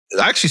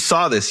I actually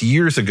saw this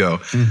years ago.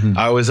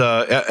 I was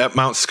at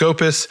Mount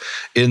Scopus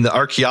in the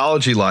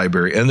archaeology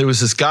library, and there was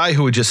this guy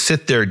who would just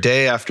sit there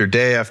day after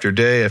day after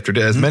day after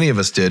day, as many of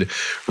us did,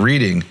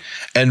 reading.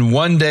 And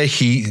one day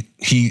he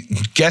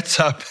gets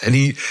up and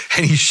he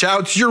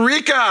shouts,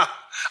 "Eureka!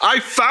 I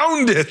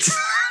found it!"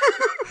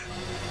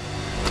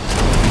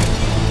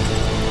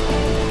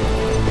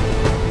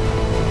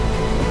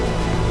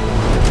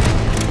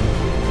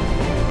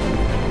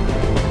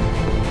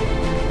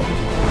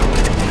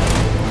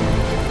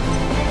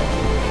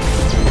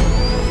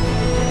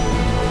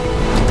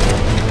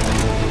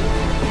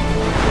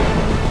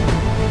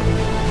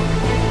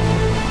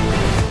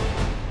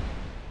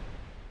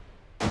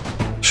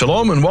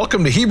 Shalom and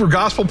welcome to Hebrew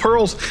Gospel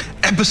Pearls,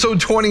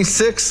 episode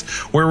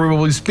 26, where we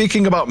will be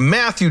speaking about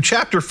Matthew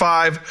chapter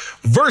 5,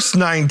 verse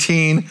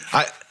 19.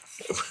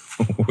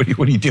 What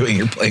are you doing?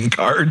 You're playing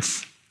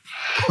cards?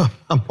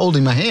 I'm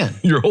holding my hand.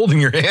 You're holding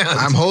your hand.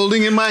 I'm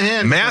holding in my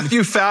hand. Matthew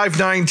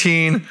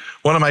 5:19,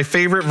 one of my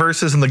favorite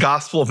verses in the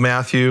Gospel of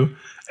Matthew,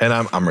 and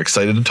I'm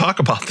excited to talk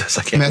about this.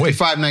 I can't wait.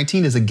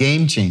 Matthew 5:19 is a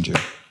game changer.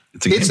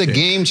 It's a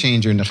game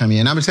changer, Nehemia.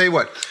 And I'm going to tell you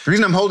what, the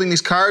reason I'm holding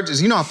these cards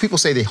is, you know how people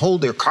say they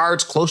hold their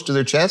cards close to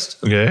their chest?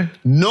 Okay.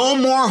 No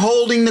more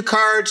holding the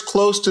cards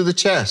close to the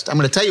chest. I'm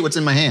going to tell you what's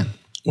in my hand.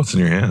 What's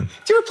in your hand?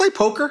 Do you ever play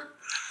poker?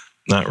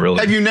 Not really.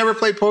 Have you never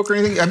played poker or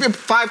anything? Have you had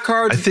 5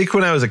 cards? I think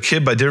when I was a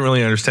kid, but I didn't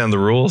really understand the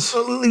rules.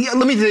 Let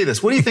me tell you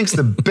this. What do you think's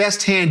the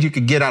best hand you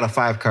could get out of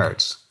 5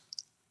 cards?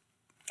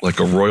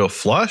 Like a royal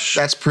flush?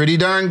 That's pretty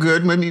darn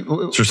good. Maybe.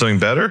 Is there something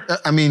better?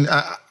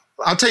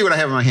 I'll tell you what I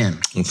have in my hand.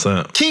 What's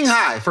that? King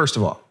high, first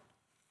of all.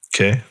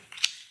 Okay.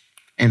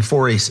 And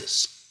 4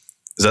 aces.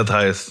 Is that the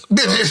highest?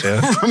 This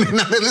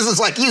is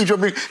like huge.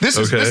 This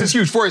is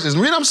huge. 4 aces. And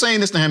the reason I'm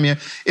saying this, Nehemia,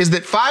 is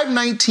that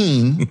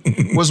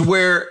 519 was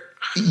where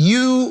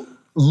you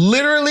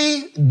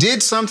literally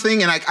did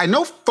something, and I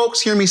know folks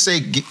hear me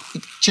say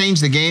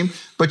change the game,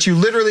 but you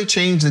literally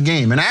changed the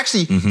game. And I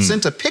actually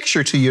sent a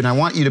picture to you, and I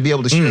want you to be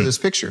able to share this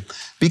picture.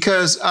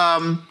 Because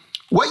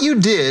what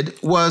you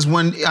did was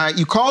when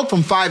you called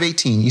from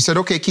 5:18, you said,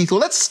 okay, Keith,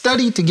 well, let's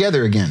study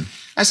together again.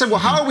 I said, well,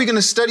 how are we going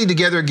to study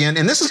together again?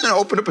 And this is going to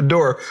open up a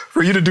door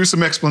for you to do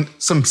some explaining.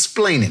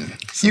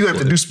 You're going to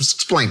have to do some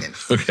explaining.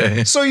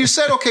 Okay. So you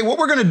said, okay, what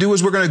we're going to do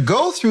is we're going to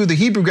go through the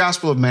Hebrew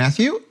Gospel of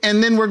Matthew,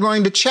 and then we're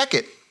going to check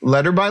it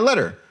letter by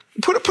letter.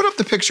 Put up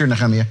the picture,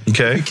 Nehemia.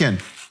 Okay. If you can.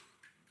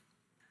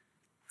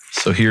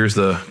 So here's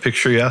the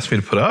picture you asked me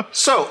to put up.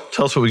 So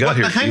tell us what we got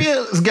here.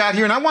 Nehemia's got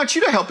here, and I want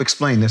you to help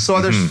explain this.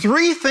 So there's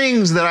 3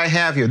 things that I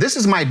have here. This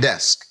is my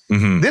desk.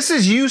 This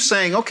is you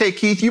saying, okay,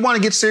 Keith, you want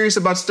to get serious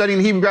about studying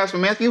the Hebrew Gospel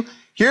of Matthew?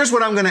 Here's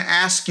what I'm going to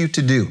ask you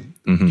to do.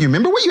 You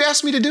remember what you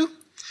asked me to do?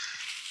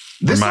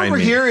 This over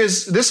here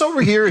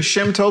is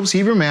Shem Tov's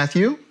Hebrew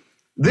Matthew.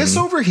 This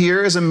over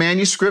here is a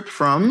manuscript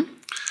from?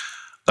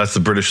 That's the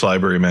British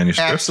Library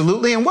manuscript.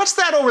 Absolutely. And what's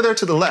that over there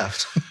to the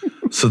left?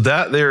 So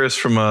that there is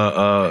from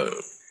a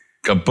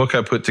book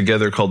I put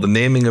together called The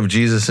Naming of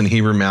Jesus in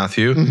Hebrew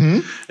Matthew,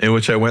 in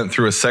which I went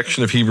through a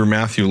section of Hebrew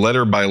Matthew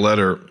letter by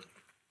letter,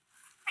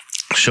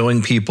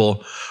 showing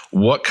people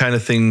what kind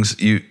of things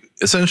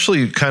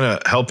essentially kind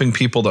of helping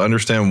people to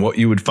understand what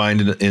you would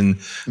find in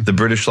the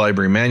British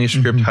Library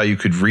manuscript, how you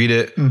could read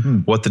it,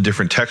 what the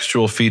different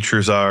textual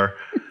features are.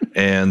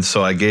 And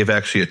so I gave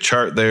actually a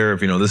chart there of,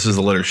 this is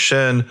the letter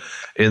Shen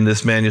in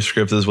this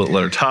manuscript. This is what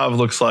letter Tav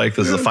looks like.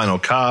 This is the final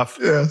Kaf.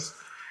 Yes.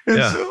 And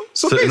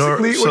so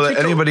basically, so that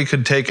anybody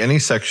could take any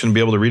section and be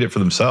able to read it for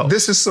themselves.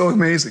 This is so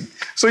amazing.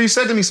 So you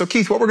said to me, so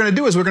Keith, what we're going to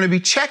do is we're going to be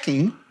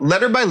checking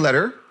letter by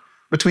letter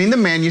between the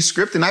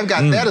manuscript, and I've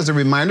got that as a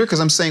reminder because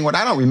I'm saying what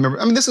I don't remember.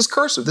 I mean, this is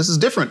cursive. This is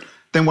different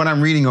than what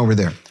I'm reading over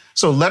there.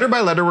 So letter by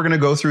letter, we're going to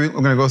go through.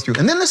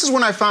 And then this is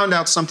when I found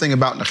out something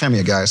about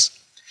Nehemia, guys.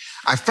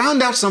 I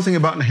found out something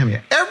about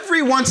Nehemia.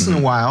 Every once in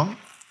a while,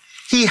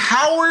 he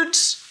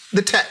Howards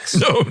the text.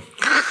 No.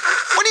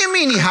 What do you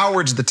mean he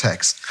Howards the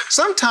text?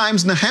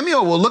 Sometimes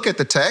Nehemia will look at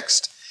the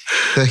text,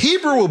 the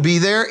Hebrew will be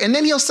there, and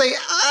then he'll say,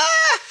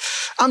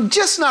 I'm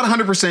just not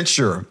 100%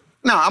 sure.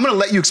 Now, I'm going to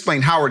let you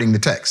explain Howarding the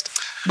text.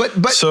 But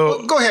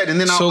go ahead, and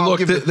then I'll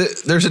give it.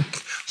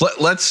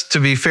 Let's, to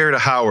be fair to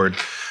Howard,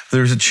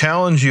 there's a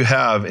challenge you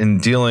have in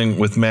dealing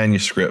with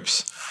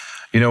manuscripts.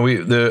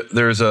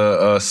 There's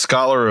a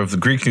scholar of the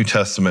Greek New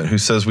Testament who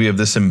says we have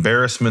this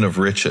embarrassment of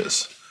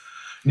riches.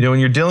 When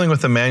you're dealing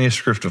with a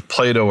manuscript of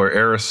Plato or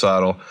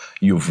Aristotle,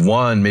 you have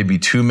 1, maybe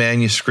 2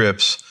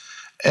 manuscripts,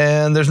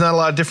 and there's not a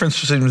lot of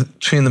difference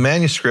between the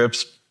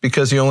manuscripts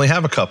because you only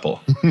have a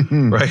couple,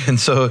 right? And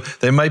so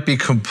they might be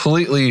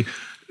completely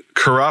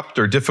corrupt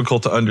or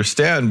difficult to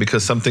understand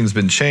because something's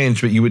been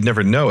changed, but you would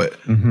never know it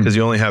because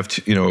you only have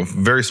a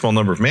very small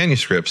number of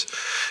manuscripts.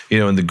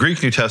 In the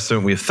Greek New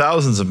Testament, we have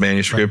thousands of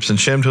manuscripts. In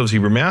Shem Tov's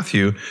Hebrew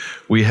Matthew,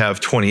 we have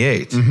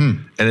 28.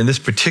 And in this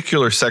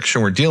particular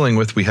section we're dealing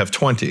with, we have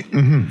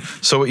 20.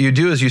 So what you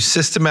do is you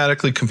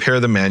systematically compare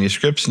the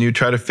manuscripts and you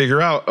try to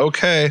figure out,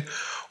 okay,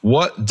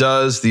 what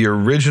does the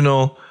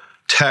original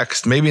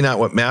text, maybe not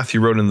what Matthew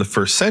wrote in the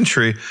first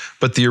century,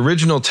 but the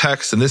original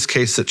text, in this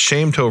case, that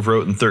Shem Tov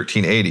wrote in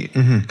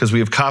 1380, because we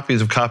have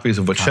copies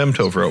of what Shem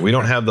Tov wrote. We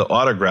don't have the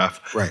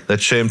autograph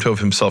that Shem Tov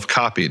himself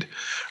copied,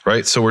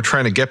 right? So we're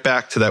trying to get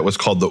back to that, what's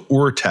called the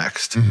Ur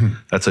text.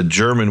 That's a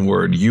German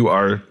word,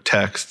 UR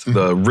text,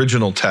 the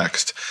original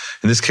text.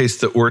 In this case,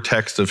 the Ur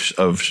text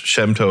of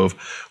Shem Tov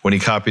when he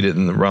copied it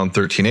in around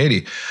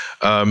 1380.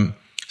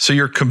 So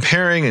you're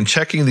comparing and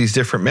checking these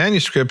different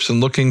manuscripts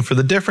and looking for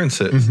the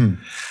differences.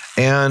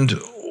 And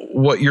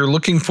what you're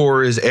looking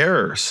for is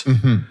errors.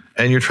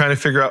 And you're trying to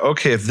figure out,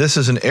 okay, if this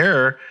is an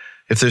error,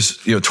 if there's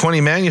 20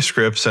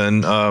 manuscripts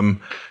and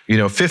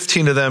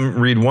 15 of them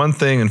read one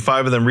thing and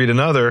 5 of them read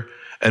another,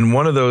 and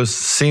one of those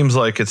seems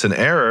like it's an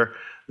error,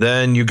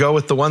 then you go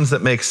with the ones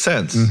that make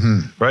sense,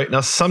 right?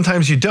 Now,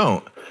 sometimes you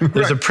don't.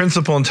 There's a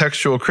principle in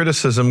textual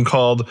criticism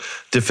called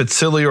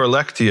difficilior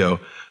lectio.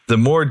 The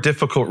more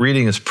difficult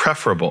reading is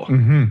preferable.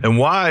 And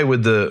why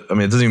would it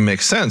doesn't even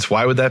make sense.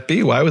 Why would that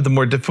be? Why would the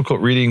more difficult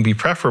reading be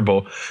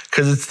preferable?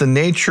 Because it's the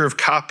nature of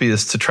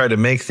copyists to try to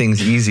make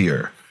things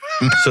easier.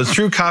 So it's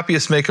true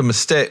copyists make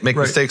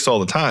mistakes all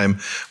the time,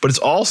 but it's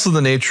also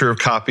the nature of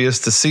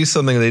copyists to see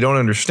something they don't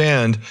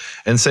understand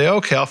and say,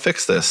 okay, I'll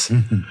fix this.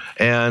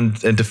 And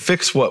to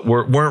fix what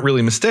weren't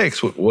really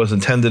mistakes, what was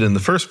intended in the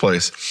first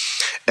place.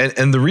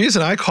 And the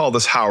reason I call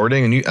this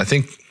Howarding, and I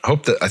think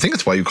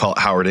it's why you call it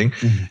Howarding,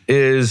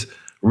 is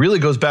really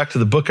goes back to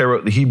the book I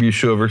wrote, the Hebrew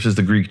Yeshua versus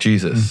the Greek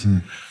Jesus.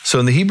 So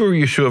in the Hebrew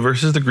Yeshua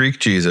versus the Greek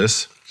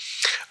Jesus,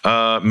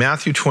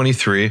 Matthew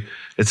 23,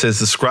 it says,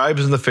 the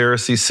scribes and the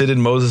Pharisees sit in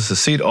Moses'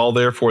 seat, all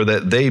therefore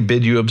that they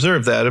bid you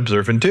observe that,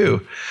 observe and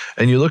do.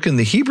 And you look in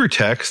the Hebrew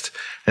text,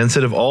 and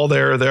instead of all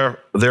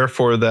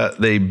therefore that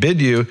they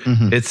bid you,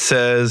 it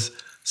says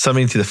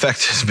something to the effect,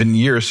 it's been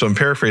years, so I'm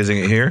paraphrasing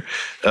it here.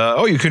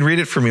 You can read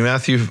it for me,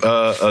 Matthew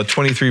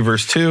 23,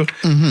 verse 2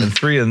 and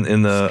 3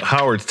 in the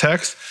Howard's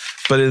text.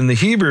 But in the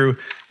Hebrew,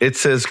 it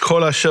says,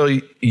 Kol asher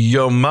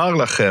yomar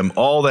lachem,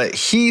 all that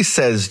he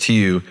says to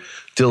you,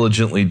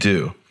 diligently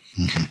do.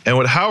 And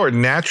what Howard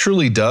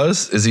naturally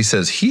does is he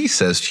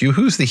says to you.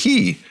 Who's the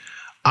he?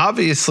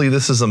 Obviously,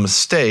 this is a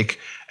mistake,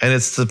 and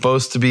it's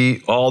supposed to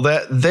be all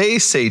that they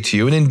say to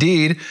you. And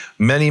indeed,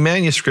 many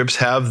manuscripts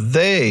have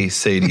they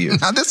say to you.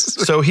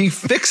 So he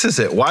fixes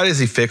it. Why does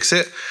he fix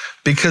it?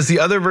 Because the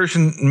other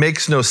version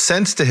makes no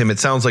sense to him. It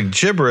sounds like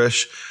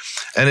gibberish.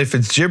 And if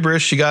it's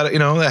gibberish, you got to,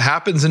 that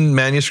happens in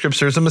manuscripts.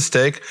 There's a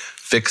mistake.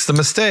 Fix the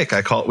mistake.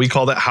 We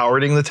call that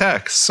Howarding the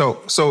text. So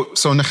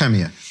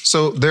Nehemia.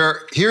 So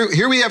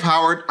here we have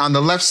Howard. On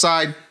the left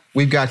side,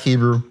 we've got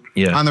Hebrew.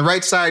 On the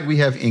right side, we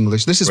have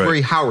English. This is where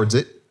he Howards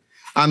it.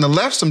 On the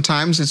left,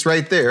 sometimes it's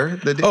right there.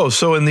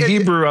 So in the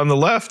Hebrew on the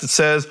left, it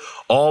says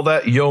all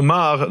that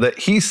yomar, that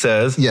he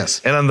says.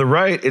 Yes. And on the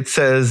right, it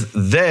says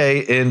they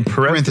in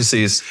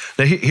parentheses.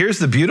 Now, here's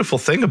the beautiful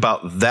thing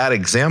about that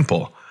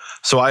example.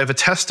 So I have a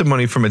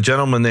testimony from a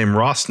gentleman named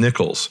Ross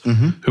Nichols,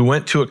 who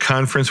went to a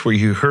conference where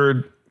he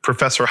heard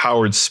Professor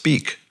Howard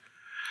speak.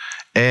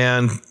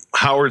 And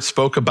Howard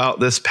spoke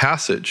about this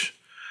passage.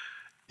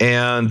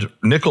 And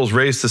Nichols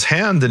raised his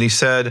hand and he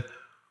said,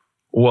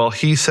 well,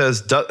 he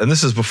says, and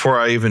this is before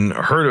I even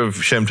heard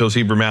of Shem Tov's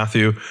Hebrew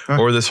Matthew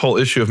or this whole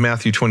issue of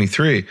Matthew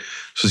 23. This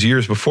was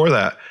years before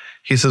that.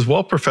 He says,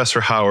 well,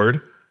 Professor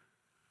Howard,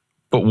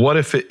 but what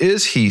if it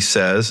is he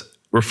says,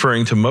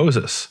 referring to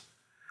Moses?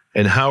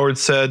 And Howard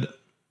said,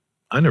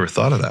 I never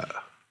thought of that.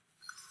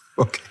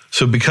 Okay.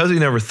 So because he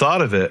never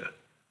thought of it,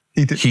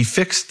 he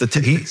fixed the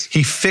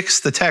he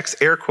fixed the text,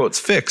 air quotes,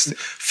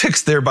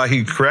 fixed thereby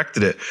he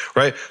corrected it,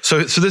 right? So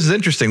this is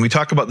interesting. We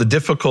talk about the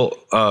difficult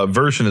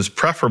version is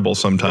preferable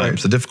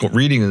sometimes. The difficult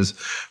reading is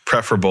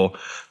preferable.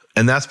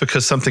 And that's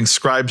because something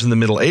scribes in the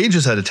Middle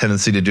Ages had a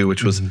tendency to do,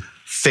 which was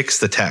fix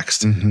the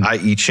text,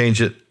 i.e.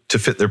 change it to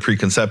fit their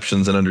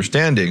preconceptions and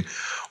understanding.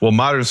 Well,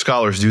 modern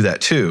scholars do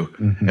that too.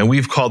 And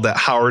we've called that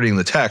Howarding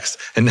the text.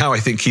 And now I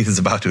think Keith is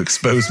about to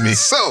expose me.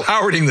 So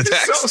Howarding the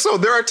text. So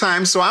there are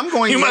times, so I'm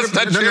going. You must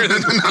not share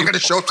this. I'm going to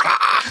show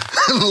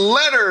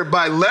letter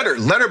by letter,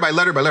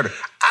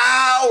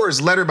 hours,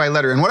 letter by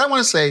letter. And what I want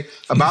to say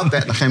about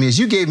that, Nehemia, is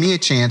you gave me a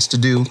chance to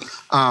do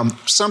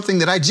something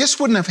that I just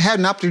wouldn't have had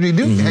an opportunity to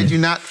do had you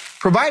not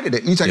provided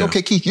it. And he's like,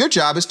 okay, Keith, your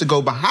job is to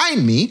go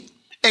behind me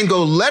and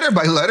go letter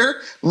by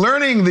letter,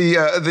 learning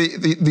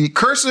the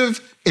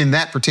cursive in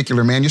that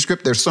particular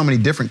manuscript. There's so many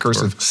different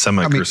cursive.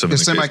 Semi-cursive.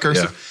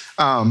 Semi-cursive.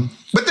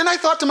 But then I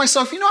thought to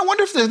myself, I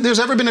wonder if there's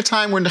ever been a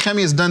time where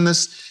Nehemia has done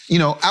this,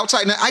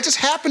 outside. And I just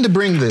happened to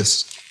bring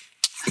this.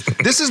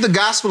 This is the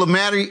Gospel of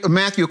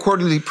Matthew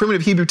according to the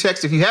primitive Hebrew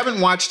text. If you haven't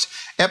watched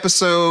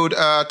episode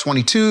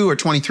 22 or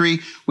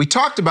 23, we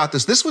talked about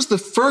this. This was the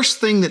first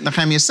thing that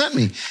Nehemia sent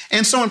me.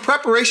 And so in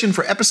preparation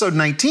for episode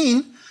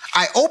 19,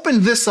 I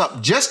opened this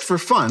up just for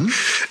fun.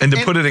 And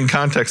to put it in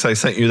context, I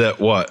sent you that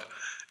what?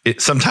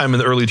 sometime in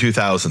the early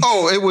 2000s.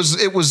 Oh, it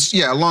was,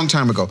 yeah, a long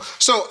time ago.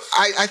 So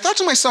I thought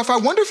to myself, I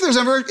wonder if there's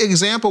ever an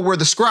example where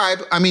the scribe,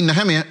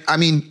 Nehemia,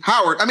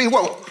 Howard,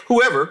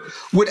 whoever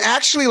would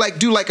actually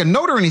do a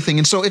note or anything.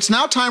 And so it's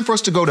now time for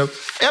us to go to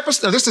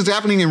episode. This is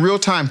happening in real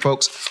time,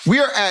 folks. We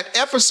are at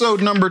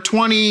episode number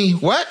 20.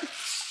 What?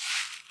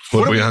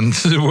 What are we on?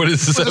 What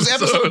is this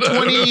episode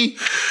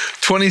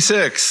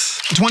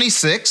 26.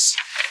 26.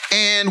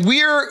 And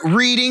we're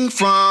reading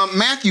from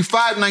Matthew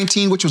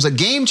 5:19, which was a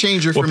game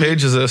changer for me. What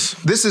page is this?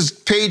 This is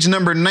page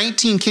number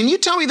 19. Can you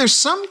tell me there's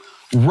some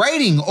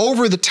writing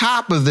over the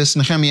top of this,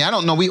 Nehemia? I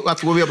don't know. We'll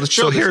be able to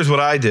show So this. here's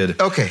what I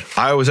did. Okay.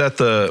 I was at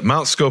the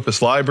Mount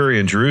Scopus Library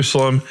in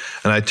Jerusalem,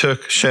 and I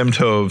took Shem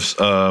Tov's,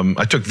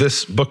 I took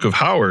this book of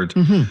Howard,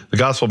 the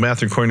Gospel of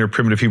Matthew Koiner,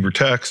 Primitive Hebrew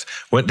Text,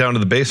 went down to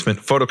the basement,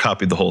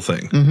 photocopied the whole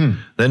thing.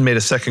 Then made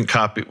a second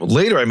copy.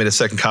 Later, I made a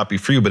second copy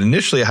for you, but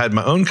initially I had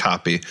my own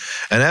copy.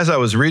 And as I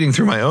was reading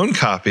through my own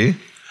copy,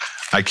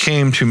 I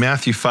came to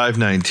Matthew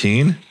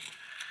 5:19.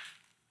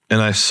 And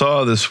I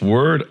saw this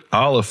word,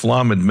 Aleph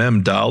Lamed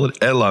Mem Dalet,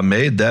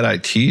 Elamed, that I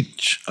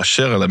teach,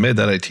 Asher Elamed,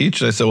 that I teach.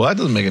 And I said, well, that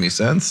doesn't make any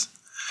sense.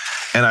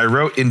 And I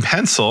wrote in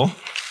pencil,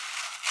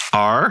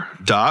 R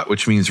dot,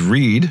 which means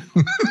read,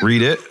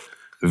 read it,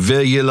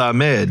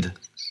 Ve'yelamed,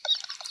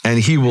 and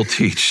he will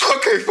teach.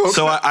 Okay, folks.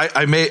 So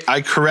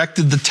I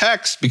corrected the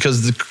text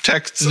because the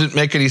text didn't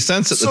make any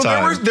sense at the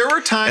time. So there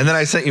were times. And then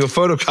I sent you a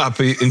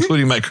photocopy,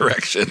 including my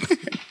correction.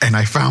 And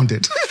I found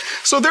it.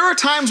 So there were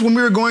times when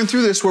we were going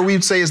through this where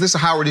we'd say, is this a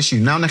Howard issue?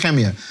 Now,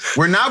 Nehemia,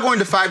 we're now going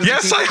to 5:19.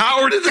 Yes, I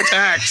Howarded the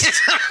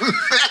text.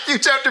 Matthew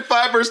chapter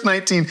 5, verse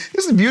 19.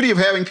 This is the beauty of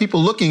having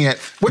people looking at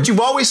what you've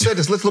always said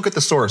is let's look at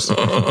the source.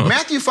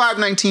 Matthew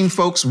 5:19,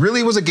 folks,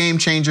 really was a game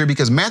changer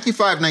because Matthew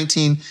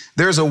 5:19,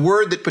 there's a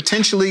word that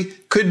potentially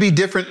could be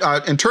different,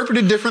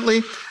 interpreted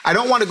differently. I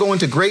don't want to go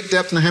into great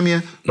depth,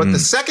 Nehemia, but the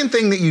second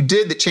thing that you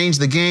did that changed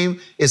the game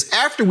is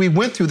after we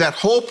went through that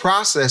whole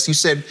process, you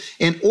said,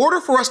 in order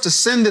for us to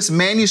send this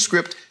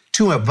manuscript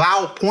to a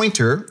vowel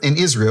pointer in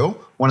Israel,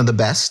 one of the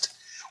best,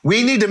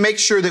 we need to make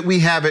sure that we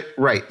have it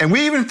right. And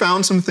we even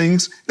found some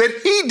things that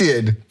he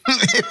did.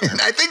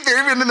 I think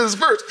they're even in this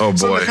verse. Oh, boy.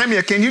 So,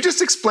 Nehemia, can you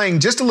just explain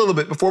just a little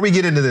bit before we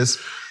get into this,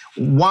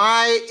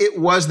 why it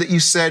was that you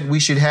said we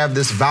should have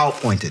this vowel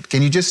pointed?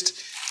 Can you just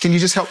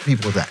help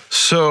people with that?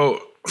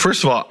 So,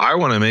 first of all, I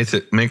want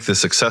to make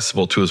this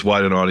accessible to as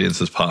wide an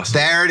audience as possible.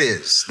 There it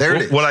is. There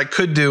it is. What I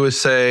could do is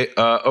say,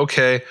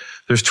 okay,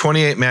 there's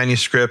 28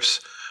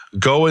 manuscripts.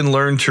 Go and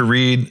learn to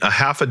read a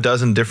half a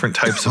dozen different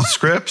types of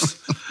scripts,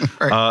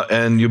 Right.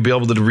 And you'll be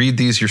able to read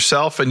these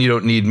yourself, and you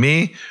don't need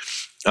me.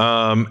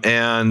 But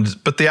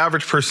the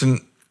average person,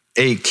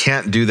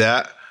 can't do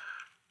that,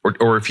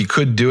 or if he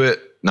could do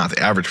it, not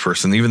the average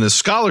person, even the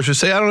scholars who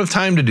say, I don't have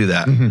time to do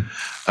that.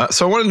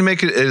 So I wanted to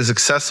make it as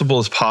accessible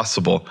as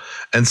possible.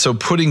 And so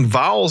putting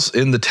vowels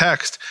in the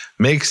text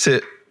makes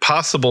it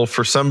possible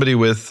for somebody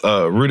with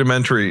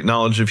rudimentary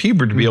knowledge of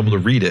Hebrew to be able to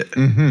read it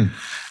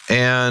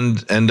and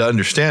to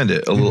understand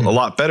it a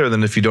lot better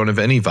than if you don't have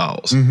any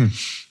vowels.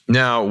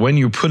 Now, when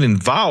you put in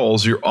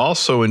vowels, you're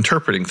also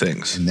interpreting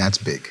things. And that's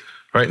big.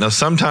 Right. Now,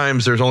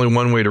 sometimes there's only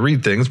one way to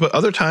read things, but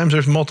other times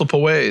there's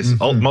multiple ways,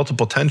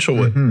 multiple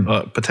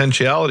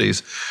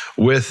potentialities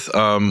with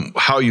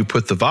how you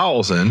put the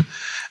vowels in.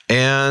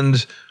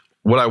 And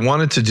what I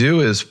wanted to do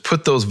is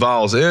put those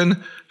vowels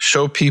in,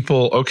 show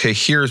people, okay,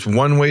 here's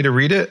one way to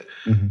read it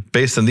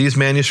based on these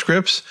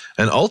manuscripts.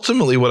 And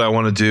ultimately what I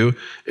want to do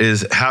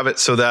is have it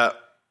so that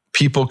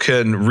people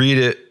can read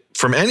it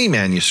from any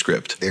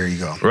manuscript. There you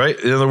go. Right?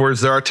 In other words,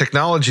 there are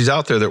technologies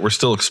out there that we're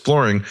still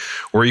exploring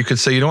where you could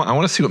say, you know what, I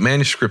want to see what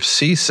manuscript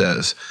C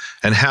says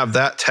and have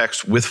that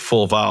text with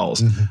full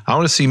vowels. I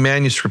want to see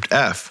manuscript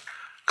F,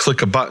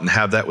 click a button,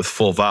 have that with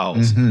full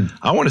vowels.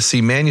 I want to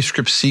see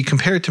manuscript C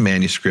compared to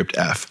manuscript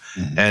F.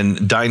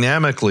 And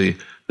dynamically,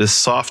 this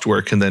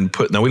software can then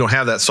now we don't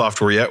have that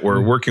software yet.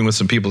 We're working with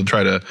some people to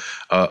try to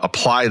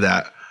apply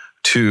that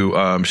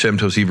to Shem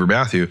Tov's Hebrew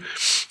Matthew.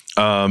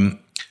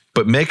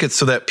 But make it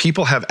so that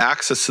people have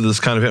access to this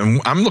kind of, and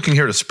I'm looking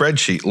here at a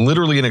spreadsheet,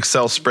 literally an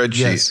Excel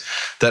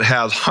spreadsheet that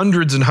has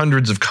hundreds and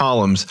hundreds of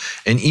columns,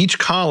 and each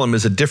column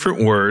is a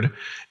different word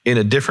in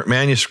a different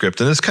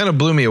manuscript. And this kind of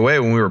blew me away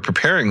when we were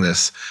preparing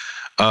this.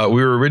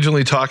 We were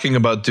originally talking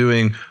about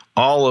doing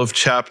all of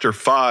chapter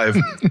 5,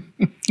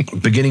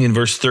 beginning in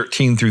verse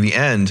 13 through the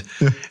end.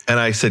 And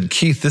I said,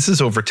 Keith, this is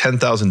over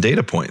 10,000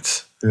 data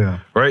points.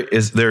 Right?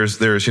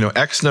 There's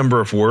X number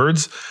of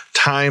words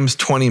times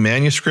 20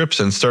 manuscripts,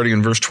 and starting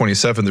in verse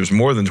 27, there's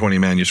more than 20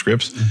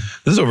 manuscripts.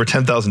 This is over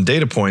 10,000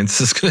 data points.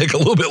 This is going to take a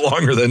little bit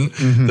longer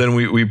than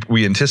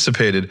we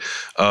anticipated.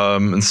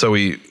 And so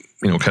we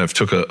kind of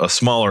took a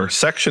smaller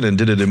section and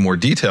did it in more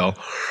detail.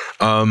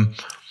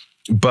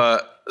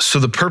 But so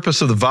the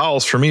purpose of the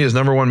vowels for me is,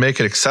 number one, make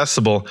it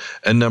accessible,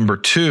 and number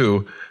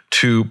two,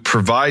 to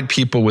provide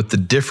people with the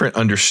different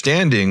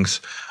understandings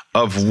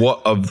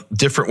of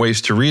different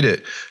ways to read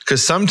it.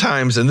 Because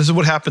sometimes, and this is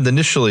what happened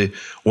initially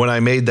when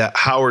I made that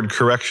Howard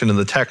correction in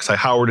the text, I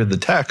Howarded the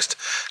text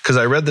because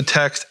I read the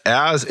text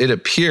as it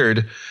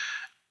appeared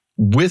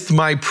with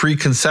my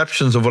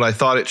preconceptions of what I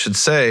thought it should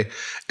say,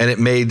 and it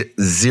made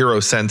zero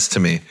sense to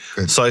me.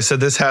 Good. So I said,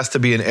 this has to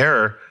be an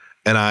error,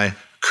 and I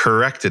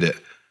corrected it.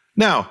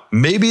 Now,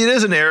 maybe it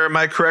is an error.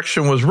 My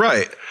correction was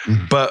right.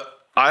 But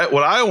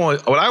what I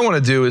want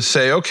to do is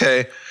say,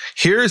 okay,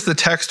 here's the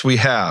text we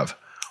have.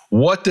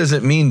 What does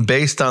it mean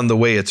based on the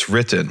way it's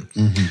written?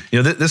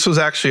 You know, this was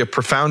actually a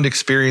profound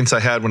experience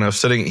I had when I was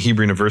studying at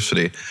Hebrew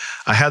University.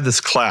 I had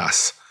this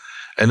class,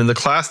 and in the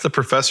class, the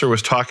professor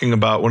was talking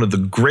about one of the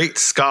great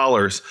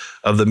scholars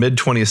of the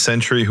mid-20th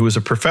century who was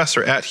a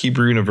professor at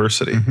Hebrew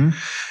University.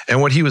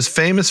 And what he was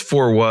famous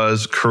for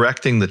was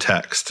correcting the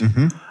text.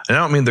 And I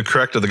don't mean the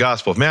correct of the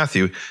Gospel of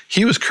Matthew.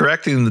 He was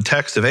correcting the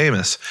text of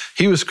Amos.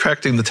 He was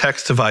correcting the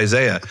text of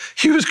Isaiah.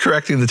 He was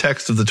correcting the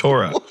text of the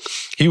Torah.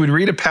 He would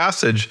read a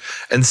passage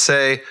and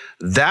say,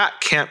 that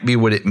can't be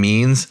what it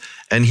means.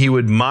 And he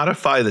would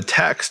modify the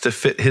text to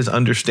fit his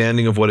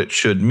understanding of what it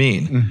should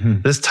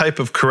mean. This type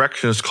of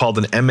correction is called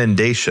an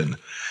emendation.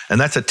 And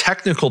that's a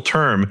technical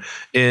term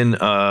in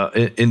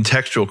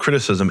textual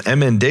criticism.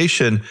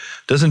 Emendation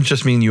doesn't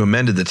just mean you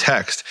amended the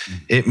text.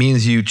 It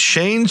means you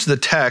changed the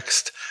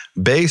text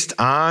based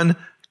on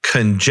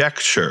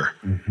conjecture.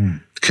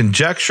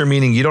 Conjecture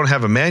meaning you don't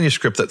have a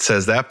manuscript that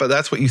says that, but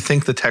that's what you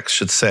think the text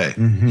should say.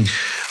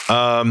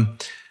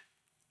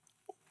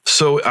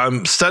 So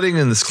I'm studying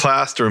in this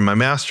class during my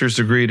master's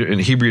degree in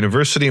Hebrew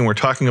University, and we're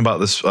talking about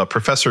this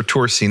Professor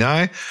Tor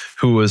Sinai,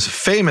 who was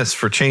famous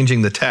for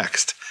changing the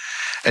text.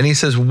 And he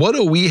says, what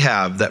do we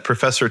have that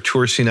Professor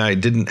Tor Sinai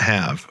didn't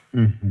have?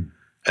 And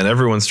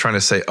everyone's trying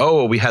to say,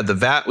 oh, we have the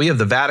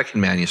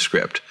Vatican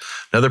manuscript.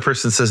 Another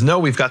person says, no,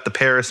 we've got the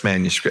Paris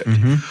manuscript.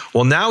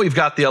 Well, now we've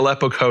got the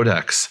Aleppo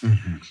Codex.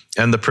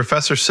 And the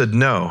professor said,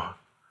 no,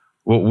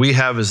 what we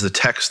have is the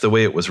text the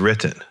way it was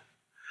written.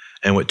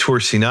 And what Tor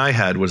Sinai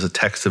had was a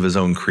text of his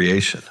own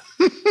creation.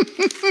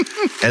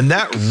 And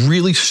that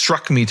really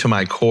struck me to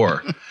my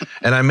core.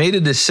 And I made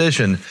a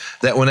decision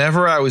that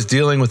whenever I was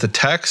dealing with a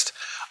text,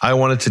 I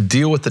wanted to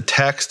deal with the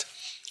text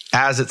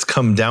as it's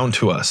come down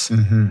to us.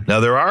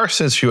 Now, there are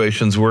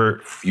situations where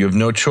you have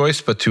no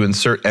choice but to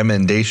insert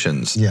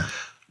emendations.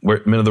 Where,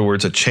 in other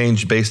words, a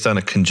change based on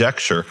a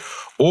conjecture,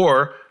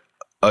 or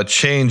a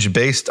change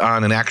based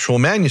on an actual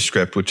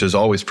manuscript, which is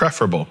always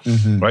preferable,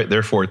 right?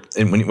 Therefore,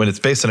 when it's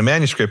based on a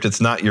manuscript,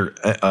 it's not your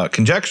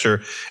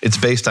conjecture, it's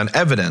based on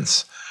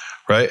evidence,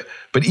 right?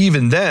 But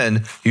even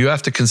then, you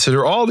have to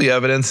consider all the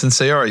evidence and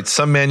say, all right,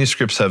 some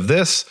manuscripts have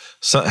this,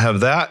 some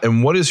have that,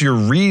 and what is your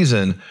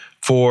reason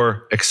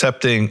for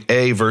accepting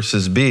A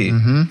versus B?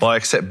 Well, I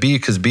accept B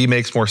because B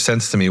makes more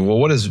sense to me. Well,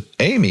 what does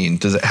A mean?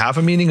 Does it have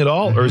a meaning at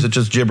all, or is it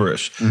just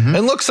gibberish?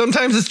 And look,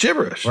 sometimes it's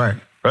gibberish,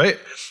 right?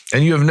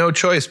 And you have no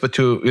choice but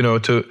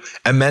to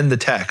amend the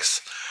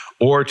text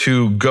or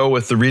to go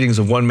with the readings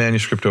of one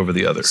manuscript over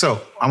the other. So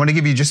I'm going to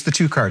give you just the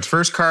two cards.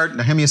 First card,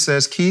 Nehemia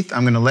says, Keith,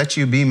 I'm going to let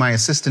you be my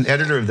assistant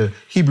editor of the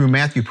Hebrew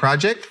Matthew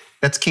Project.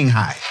 That's king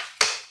high.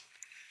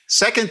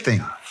 Second thing,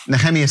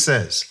 Nehemia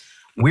says,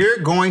 we're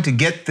going to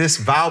get this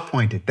vowel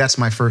pointed. That's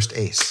my first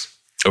ace.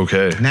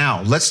 Okay.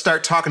 Now, let's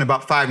start talking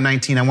about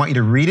 519. I want you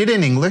to read it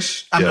in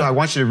English. I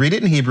want you to read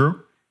it in Hebrew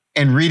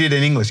and read it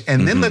in English.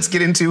 And then let's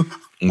get into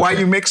why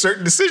you make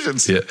certain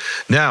decisions.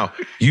 Now,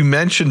 you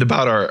mentioned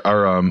about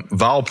our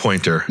vowel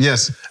pointer.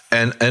 Yes.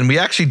 And we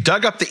actually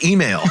dug up the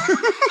email.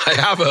 I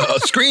have a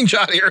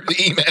screenshot here of the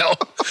email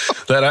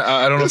that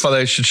I don't know if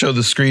I should show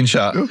the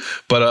screenshot,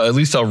 but at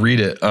least I'll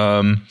read it.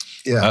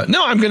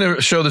 No, I'm going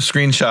to show the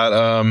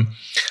screenshot.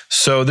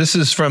 So this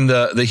is from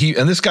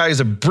and this guy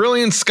is a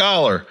brilliant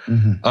scholar.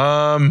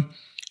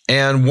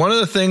 And one of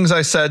the things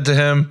I said to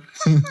him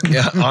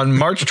on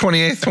March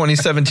 28th,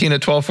 2017 at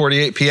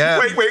 12:48 p.m.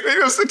 Wait,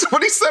 it was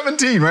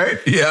 2017, right?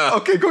 Yeah.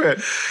 Okay, go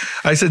ahead.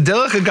 I said,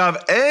 I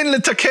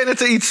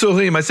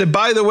said,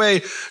 by the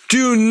way,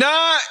 do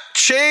not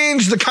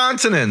change the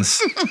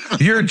consonants.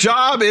 Your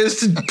job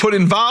is to put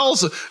in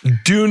vowels.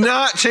 Do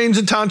not change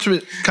the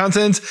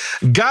consonants.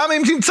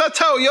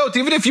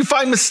 Even if you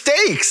find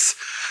mistakes.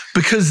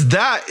 Because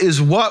that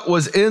is what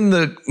was in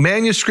the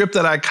manuscript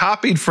that I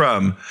copied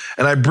from.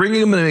 And I bring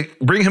him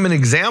an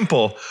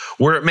example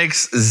where it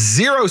makes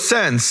zero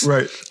sense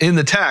in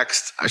the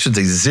text. I should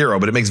say zero,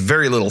 but it makes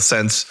very little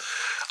sense.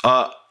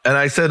 And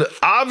I said,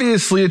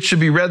 obviously it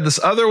should be read this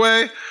other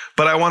way,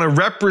 but I want to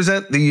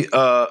represent the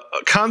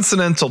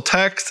consonantal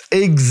text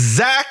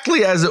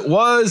exactly as it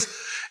was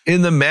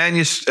in the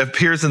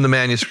appears in the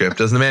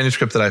manuscript, as the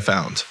manuscript that I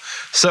found.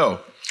 So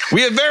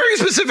we have very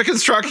specific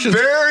instructions.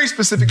 Very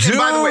specific.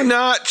 Do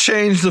not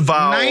change the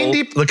vowel.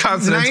 The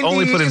consonants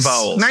only put in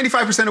vowels.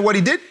 95% of what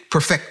he did,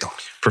 perfecto.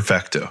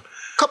 Perfecto.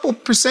 Couple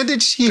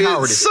percentage, he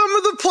Howarded it. Some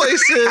of the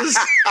places,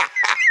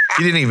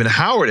 he didn't even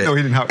Howard it. No,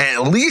 he didn't Howard it.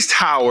 At least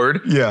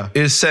Howard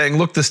is saying,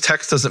 look, this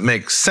text doesn't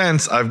make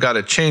sense. I've got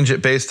to change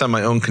it based on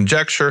my own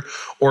conjecture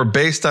or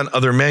based on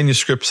other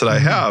manuscripts that I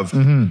have.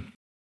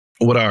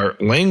 What our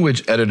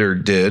language editor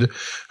did,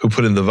 who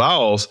put in the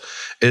vowels,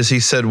 is he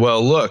said,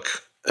 well, look,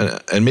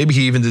 and maybe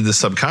he even did this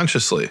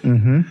subconsciously.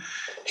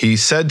 He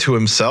said to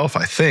himself,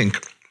 I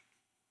think,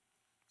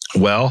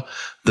 Well,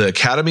 the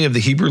Academy of the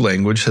Hebrew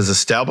Language has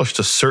established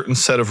a certain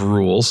set of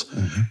rules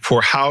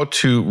for how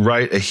to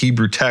write a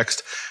Hebrew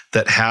text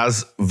that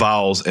has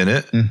vowels in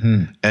it,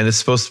 and it's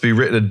supposed to be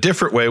written a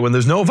different way when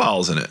there's no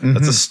vowels in it.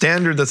 That's a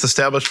standard that's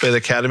established by the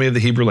Academy of the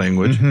Hebrew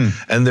Language.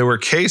 And there were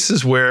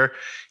cases where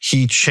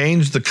he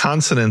changed the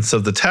consonants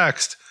of the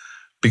text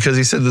because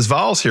he said, there's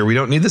vowels here, we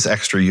don't need this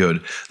extra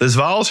yud. There's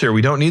vowels here,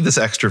 we don't need this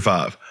extra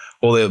vav.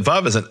 Well, the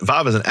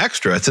vav isn't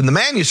extra. It's in the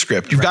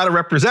manuscript. You've got to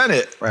represent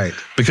it. Right.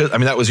 Because, I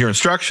mean, that was your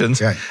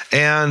instructions. Right.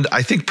 And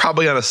I think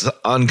probably on an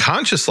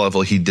unconscious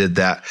level, he did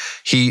that.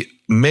 He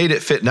made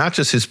it fit not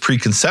just his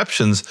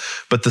preconceptions,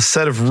 but the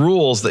set of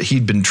rules that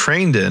he'd been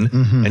trained in.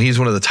 And he's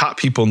one of the top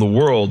people in the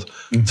world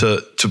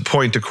to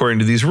point according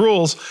to these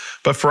rules.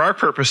 But for our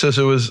purposes,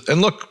 it was, and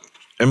look,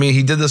 I mean,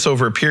 he did this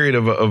over a period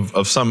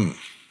of some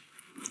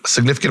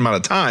significant amount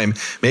of time.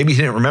 Maybe he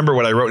didn't remember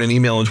what I wrote in an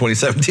email in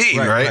 2017,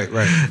 right?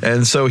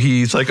 And so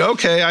he's like,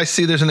 okay, I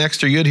see there's an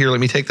extra yud here. Let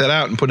me take that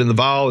out and put in the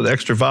vowel, an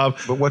extra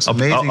vav. But what's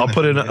amazing, I'll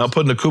put in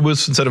a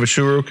kubus instead of a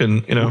shuruk,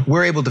 and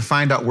we're able to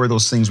find out where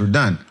those things were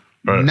done.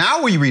 Right.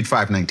 Now we read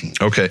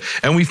 519. Okay,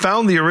 and we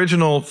found the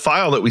original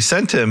file that we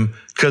sent him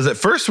because at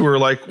first we were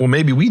like, well,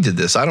 maybe we did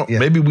this. Maybe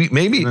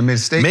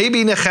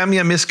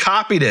Nehemia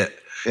miscopied it.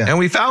 Yeah. And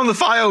we found the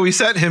file we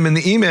sent him in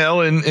the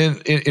email in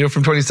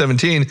from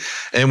 2017,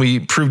 and we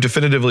proved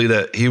definitively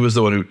that he was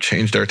the one who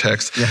changed our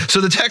text. Yeah.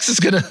 So the text is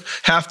going to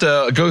have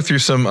to go through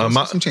some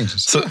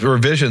changes,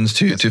 revisions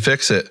to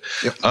fix it.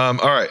 Yep. All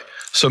right.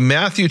 So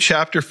Matthew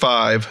chapter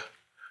 5,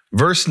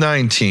 verse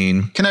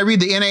 19. Can I read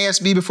the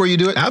NASB before you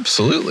do it?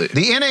 Absolutely.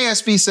 The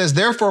NASB says,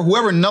 therefore,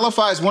 whoever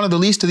nullifies one of the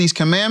least of these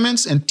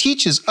commandments and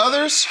teaches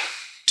others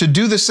to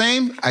do the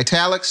same,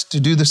 italics, to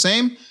do the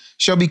same,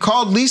 shall be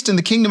called least in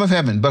the kingdom of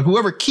heaven. But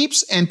whoever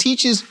keeps and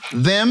teaches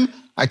them,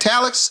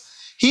 italics,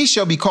 he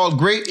shall be called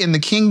great in the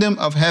kingdom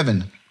of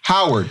heaven.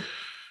 Howard,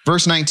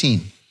 verse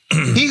 19.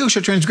 He who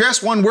shall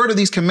transgress one word of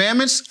these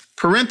commandments,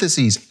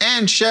 parentheses,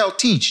 and shall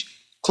teach,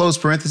 close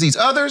parentheses,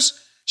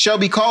 others, shall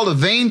be called a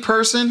vain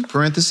person,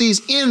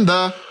 parentheses, in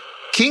the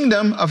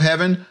kingdom of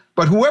heaven.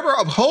 But whoever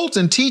upholds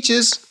and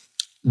teaches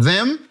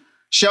them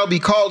shall be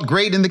called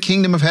great in the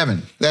kingdom of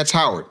heaven. That's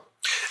Howard.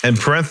 And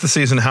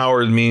parentheses in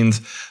Howard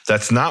means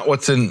that's not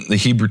what's in the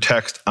Hebrew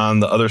text on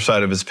the other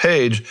side of his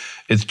page.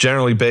 It's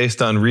generally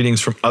based on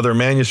readings from other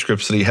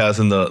manuscripts that he has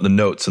in the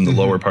notes in the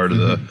lower part of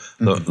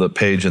the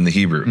page in the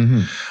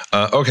Hebrew.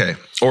 Okay,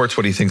 or it's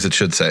what he thinks it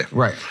should say.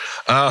 Right.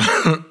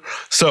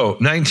 So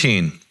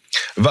 19.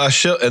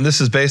 And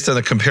this is based on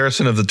a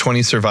comparison of the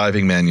 20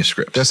 surviving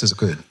manuscripts. This is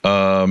good.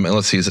 And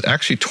let's see, is it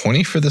actually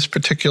 20 for this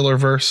particular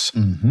verse?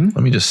 Let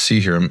me just see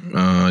here.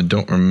 I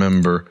don't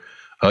remember.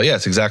 Yeah,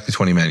 it's exactly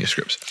 20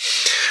 manuscripts.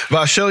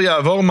 ואשר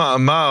יעבור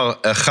מאמר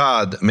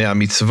אחד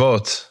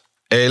מהמצוות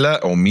אלה,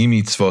 או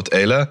ממצוות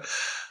אלה,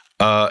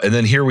 and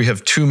then here we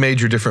have two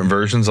major different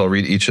versions. I'll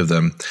read each of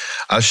them.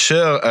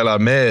 אשר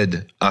אלמד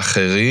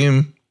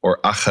אחרים, or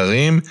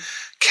אחרים,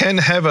 כן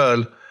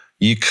הבל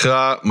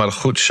יקרא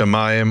מלכות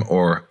שמיים,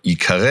 or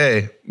יקרא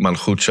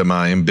מלכות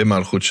שמיים,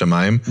 במלכות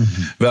שמיים,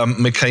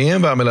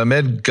 והמקיים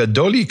והמלמד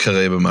גדול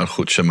יקרא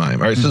במלכות שמיים.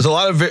 All right, so there's a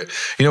lot of,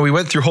 we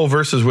went through whole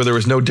verses where there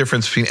was no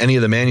difference between any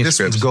of the manuscripts.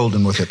 This one's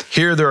golden with it.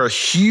 Here there are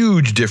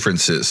huge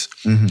differences.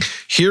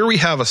 Here we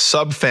have a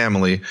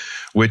subfamily,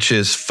 which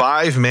is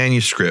 5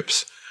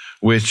 manuscripts,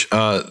 which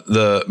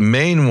the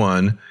main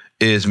one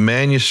is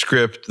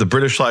manuscript, the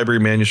British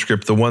Library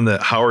manuscript, the one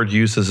that Howard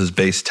used as his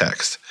base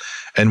text.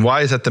 And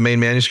why is that the main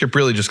manuscript?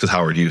 Really just because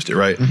Howard used it,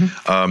 right?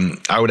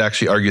 I would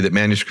actually argue that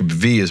manuscript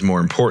V is more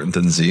important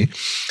than Z.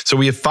 So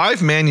we have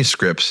 5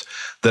 manuscripts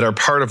that are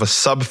part of a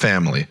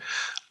subfamily.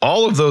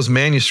 All of those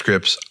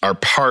manuscripts are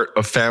part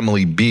of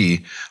family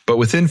B, but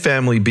within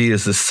family B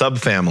is this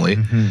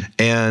subfamily.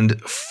 And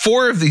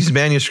 4 of these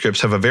manuscripts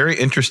have a very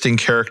interesting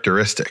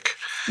characteristic.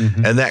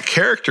 And that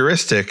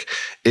characteristic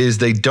is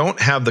they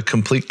don't have the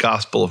complete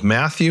Gospel of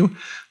Matthew.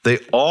 They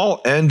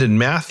all end in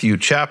Matthew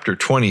chapter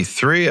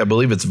 23. I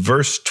believe it's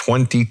verse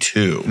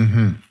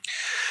 22.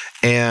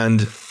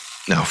 And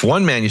now if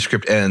one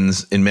manuscript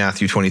ends in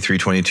Matthew 23,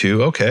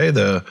 22, okay,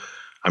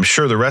 I'm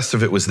sure the rest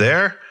of it was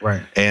there.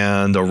 Right.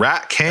 And a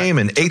rat came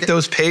and ate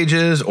those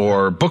pages,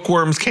 or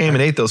bookworms came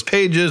and ate those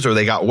pages, or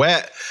they got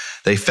wet,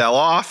 they fell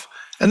off.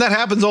 And that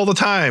happens all the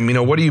time.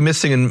 What are you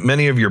missing in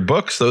many of your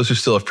books, those who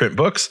still have print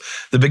books?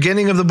 The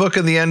beginning of the book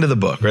and the end of the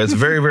book, right? It's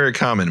very, very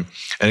common,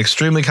 and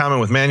extremely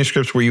common with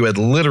manuscripts where you had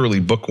literally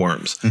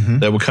bookworms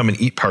that would come and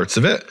eat parts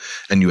of it,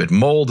 and you had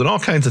mold and all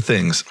kinds of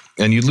things,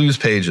 and you'd lose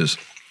pages.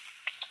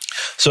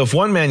 So if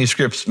one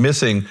manuscript's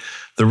missing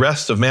the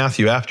rest of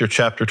Matthew after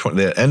chapter 20,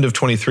 the end of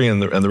 23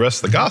 and the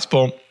rest of the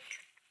gospel,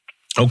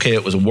 okay,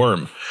 it was a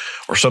worm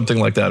or something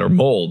like that, or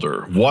mold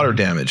or water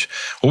damage.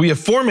 Well, we have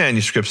 4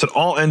 manuscripts that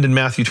all end in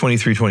Matthew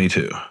 23,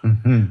 22.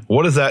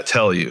 What does that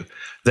tell you?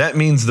 That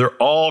means they're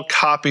all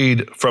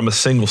copied from a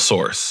single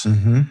source.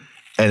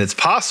 And it's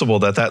possible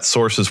that that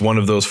source is one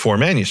of those 4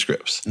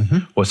 manuscripts.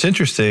 What's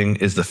interesting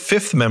is the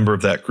 5th member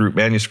of that group,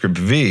 manuscript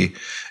V,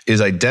 is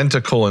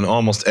identical in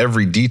almost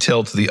every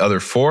detail to the other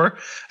 4,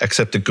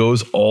 except it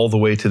goes all the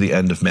way to the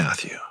end of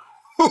Matthew.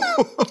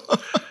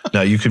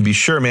 Now, you can be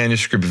sure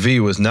manuscript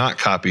V was not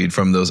copied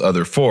from those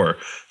other 4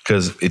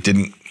 because it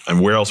didn't,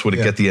 and where else would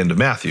it get the end of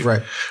Matthew?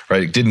 Right.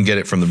 It didn't get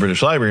it from the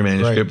British Library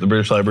manuscript. Right. The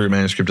British Library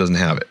manuscript doesn't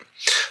have it.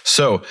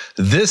 So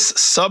this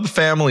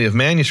subfamily of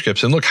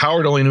manuscripts, and look,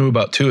 Howard only knew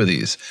about 2 of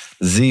these,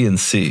 Z and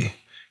C.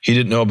 He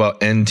didn't know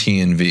about N, T,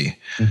 and V.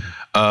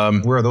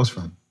 Where are those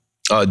from?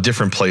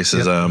 Different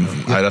places.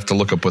 I'd have to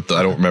look up what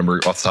I don't remember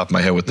off the top of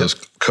my head what those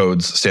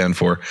codes stand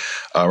for.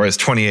 Right, it's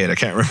 28. I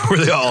can't remember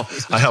where they all.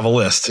 I have a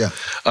list.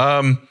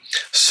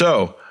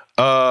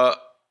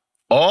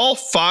 All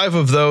 5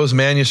 of those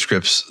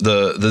manuscripts,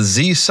 the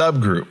Z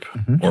subgroup,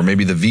 or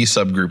maybe the V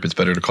subgroup, it's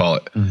better to call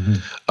it.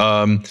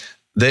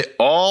 They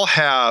all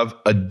have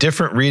a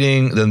different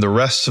reading than the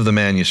rest of the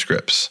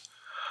manuscripts.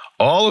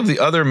 All of the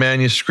other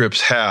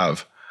manuscripts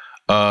have,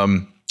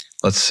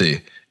 let's see,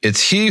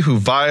 it's he who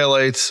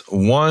violates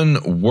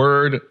one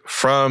word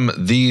from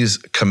these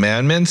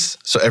commandments.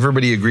 So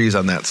everybody agrees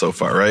on that so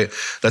far, right?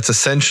 That's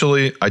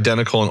essentially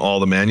identical in all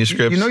the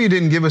manuscripts. You know you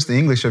didn't give us the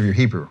English of your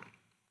Hebrew.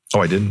 Oh,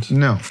 I didn't?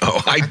 No.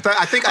 Oh, I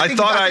thought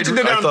you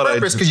did it on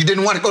purpose because you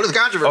didn't want to go to the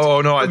controversy. Oh,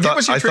 no, I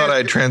thought I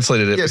had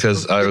translated it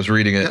because I was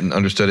reading it and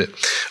understood it.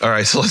 All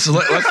right, so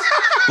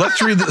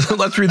let's read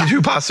the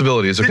 2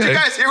 possibilities, okay? Did you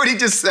guys hear what he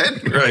just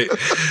said? Right.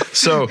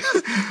 So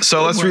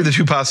let's read the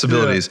 2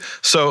 possibilities.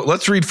 So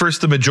let's read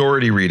first the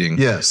majority reading,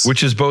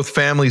 which is both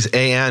families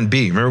A and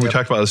B. Remember we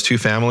talked about those 2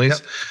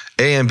 families?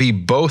 A and B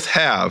both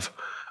have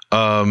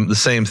the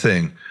same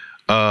thing.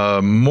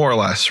 More or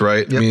less,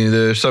 right? I mean,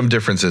 there's some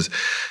differences.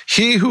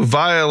 He who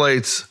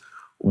violates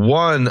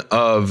one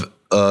of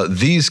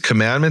these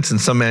commandments,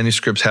 and some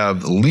manuscripts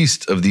have the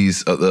least of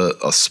these, the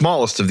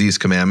smallest of these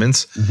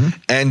commandments,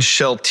 and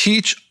shall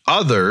teach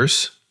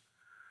others,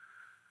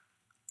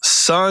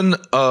 son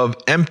of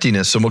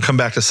emptiness. And we'll come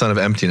back to son of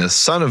emptiness.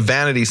 Son of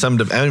vanity,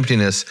 son of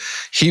emptiness,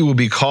 he will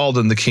be called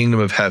in the kingdom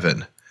of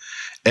heaven.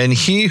 And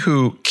he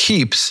who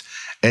keeps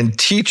and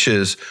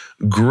teaches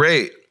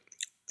great,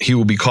 he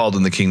will be called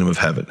in the kingdom of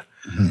heaven.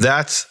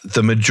 That's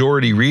the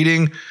majority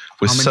reading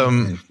with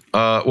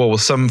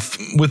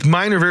with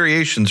minor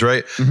variations,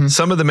 right?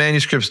 Some of the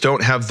manuscripts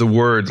don't have the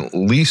word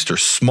least or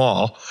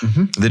small.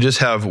 They just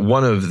have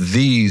one of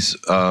these,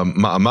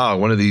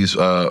 one of these,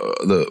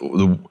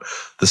 the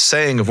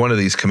saying of one of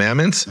these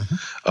commandments.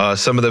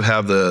 Some of them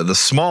have the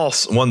small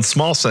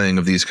saying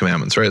of these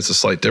commandments, right? It's a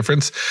slight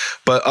difference.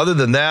 But other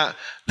than that,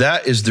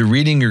 that is the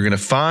reading you're going to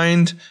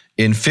find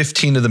in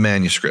 15 of the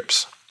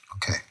manuscripts.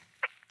 Okay.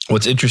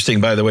 What's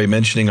interesting, by the way,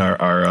 mentioning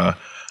our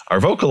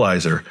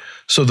vocalizer.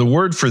 So the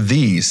word for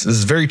these, this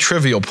is a very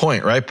trivial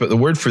point, right? But the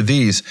word for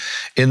these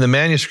in the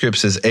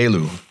manuscripts is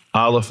Elu,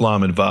 Aleph,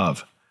 Lamed,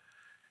 Vav.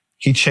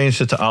 He changed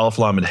it to Aleph,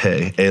 Lamed,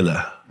 He,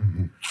 Elah.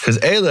 Because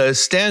Elah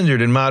is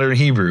standard in modern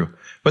Hebrew.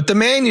 But the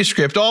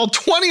manuscript, all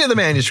 20 of the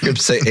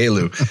manuscripts say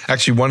Elu.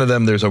 Actually, one of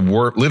them, there's a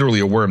worm, literally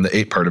a worm that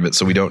ate part of it,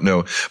 so we don't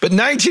know. But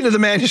 19 of the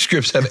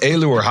manuscripts have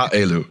Elu or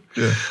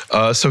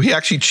Ha-Elu. So he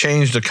actually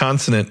changed a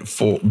consonant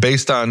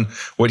based on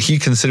what he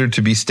considered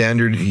to be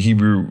standard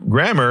Hebrew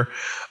grammar,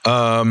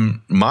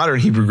 modern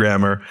Hebrew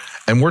grammar,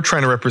 and we're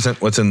trying to represent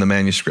what's in the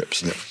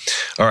manuscripts.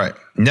 All right,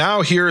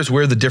 now here's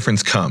where the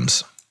difference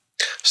comes.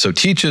 So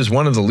teaches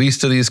one of the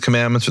least of these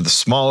commandments or the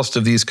smallest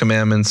of these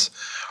commandments,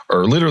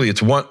 or literally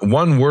it's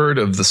one word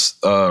of this,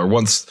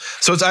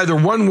 so it's either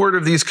one word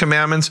of these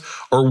commandments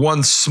or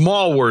one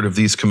small word of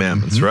these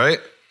commandments, right?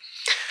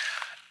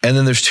 And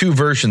then there's 2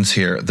 versions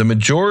here. The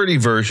majority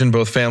version,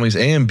 both families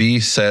A and B,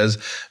 says,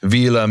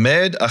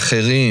 V'yilamed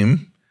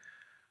acherim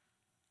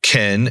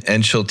ken,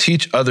 and shall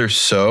teach others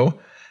so,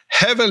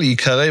 hevel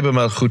yikareh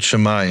b'malchut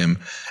shamayim.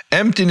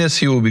 Emptiness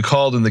he will be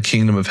called in the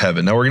kingdom of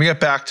heaven. Now we're going to get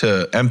back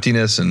to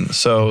emptiness, and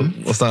so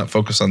let's not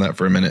focus on that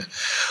for a minute.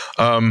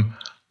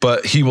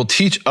 But he will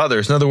teach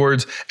others. In other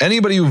words,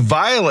 anybody who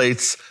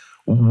violates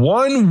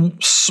one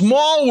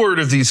small word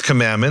of these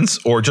commandments,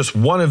 or just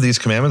one of these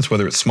commandments,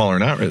 whether it's small or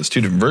not, right? It's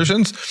 2 different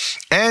versions,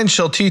 and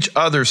shall teach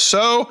others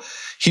so,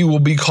 he will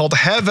be called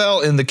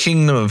Hevel in the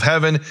kingdom of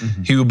heaven.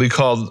 He will be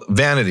called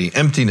vanity,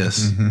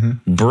 emptiness,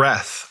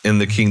 breath in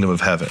the kingdom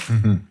of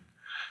heaven.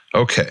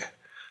 Okay,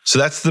 so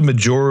that's the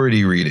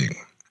majority reading.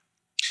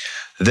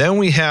 Then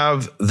we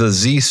have the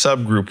Z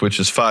subgroup,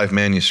 which is 5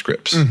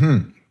 manuscripts.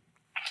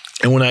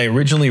 And when I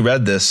originally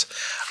read this,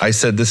 I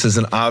said, this is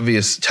an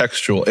obvious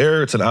textual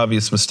error. It's an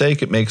obvious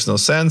mistake. It makes no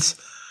sense.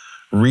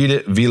 Read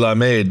it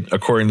V'yilamed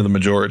according to the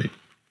majority.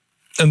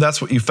 And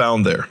that's what you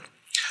found there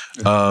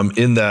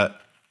in that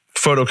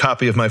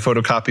photocopy of my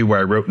photocopy where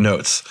I wrote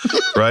notes,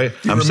 right?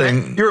 You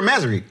were a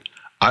Masoret.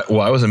 I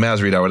was a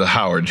Masoret. I was a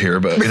Howard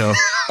here, but all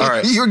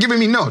right. You were giving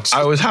me notes.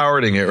 I was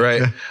Howarding it,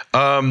 right?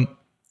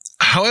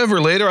 However,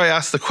 later I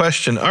asked the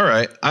question, all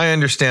right, I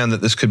understand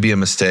that this could be a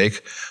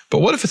mistake, but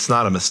what if it's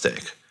not a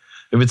mistake?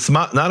 If it's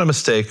not a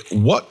mistake,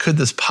 what could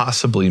this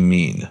possibly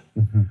mean?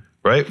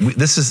 right?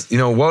 This is,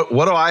 what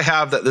do I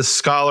have that this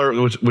scholar,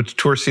 which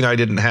Torsi and I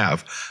didn't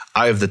have?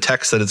 I have the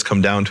text that it's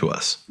come down to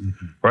us,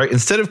 right?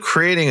 Instead of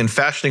creating and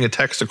fashioning a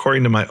text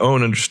according to my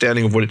own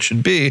understanding of what it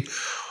should be,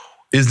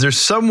 is there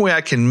some way I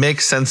can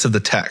make sense of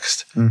the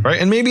text, right?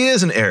 And maybe it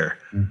is an error,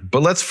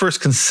 but let's first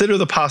consider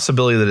the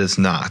possibility that it's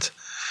not.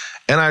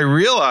 And I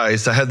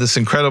realized, I had this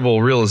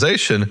incredible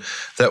realization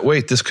that,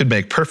 wait, this could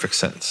make perfect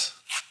sense.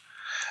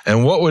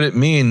 And what would it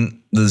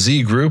mean, the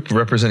Z group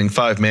representing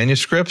 5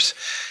 manuscripts?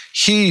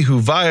 He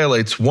who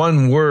violates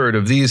one word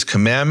of these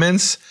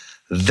commandments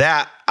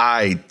that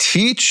I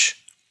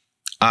teach,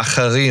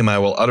 acharim, I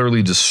will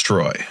utterly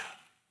destroy.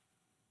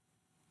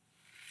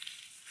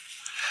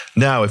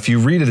 Now, if you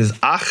read it as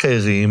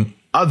acharim,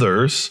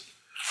 others,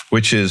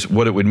 which is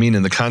what it would mean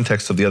in the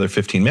context of the other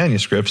 15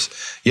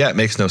 manuscripts, yeah, it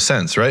makes no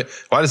sense, right?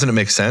 Why doesn't it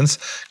make sense?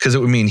 Because it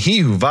would mean he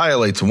who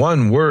violates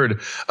one word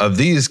of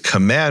these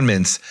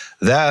commandments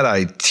that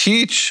I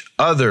teach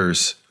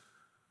others.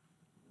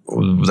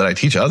 That I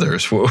teach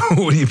others?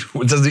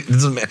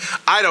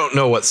 I don't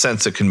know what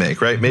sense it can make,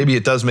 right? Maybe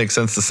it does make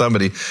sense to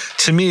somebody.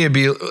 To me,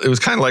 it was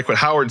kind of like what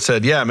Howard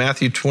said. Yeah,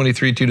 Matthew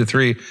 23,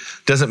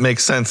 2-3 doesn't make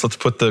sense. Let's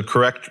put the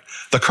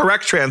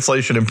correct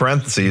translation in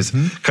parentheses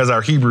because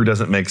our Hebrew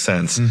doesn't make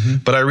sense.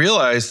 But I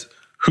realized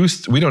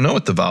we don't know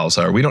what the vowels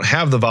are. We don't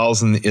have the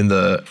vowels in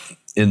the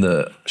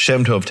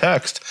Shem Tov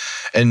text,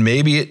 and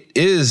maybe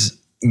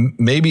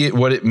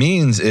what it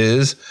means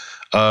is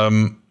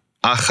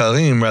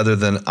acharim rather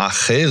than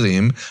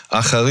acherim.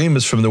 Acharim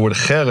is from the word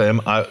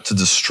cherem, to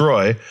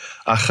destroy.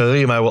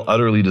 Acharim, I will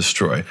utterly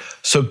destroy.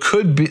 So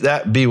could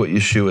that be what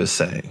Yeshua is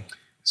saying?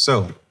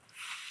 So,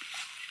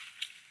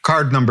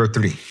 card number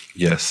 3.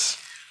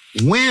 Yes.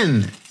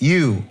 When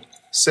you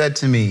said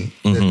to me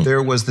that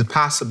there was the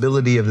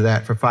possibility of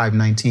that for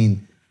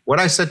 519, what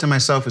I said to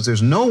myself is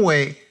there's no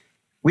way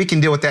we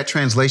can deal with that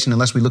translation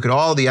unless we look at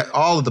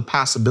all of the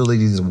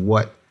possibilities of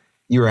what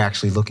you're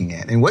actually looking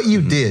at. And what you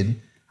did,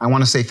 I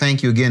want to say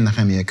thank you again,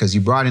 Nehemia, because you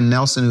brought in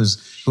Nelson,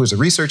 who was a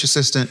research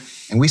assistant,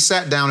 and we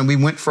sat down and we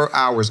went for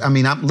hours. I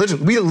mean,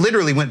 we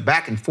literally went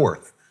back and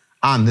forth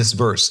on this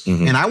verse.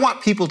 And I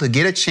want people to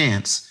get a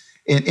chance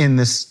in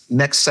this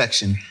next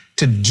section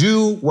to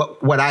do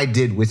what I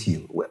did with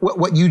you,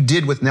 what you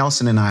did with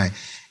Nelson and I.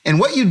 And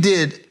what you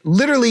did,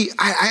 literally,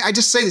 I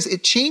just say this,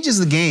 it changes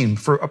the game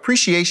for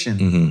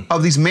appreciation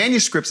of these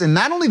manuscripts, and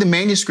not only the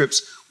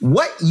manuscripts,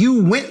 what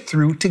you went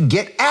through to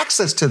get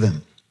access to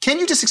them. Can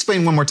you just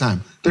explain one more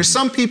time? There's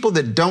some people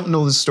that don't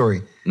know the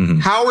story.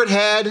 Howard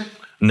had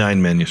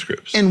 9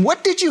 manuscripts. And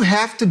what did you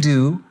have to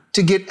do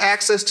to get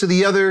access to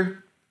the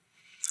other?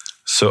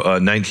 So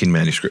 19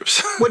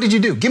 manuscripts. What did you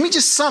do? Give me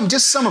just some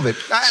of it.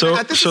 I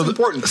think this is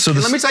important.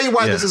 Let me tell you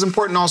why this is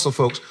important also,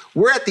 folks.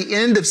 We're at the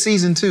end of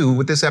season 2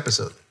 with this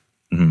episode.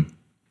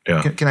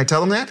 Yeah. Can I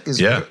tell them that?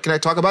 Yeah. Can I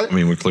talk about it? I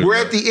mean, we're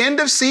at the end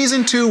of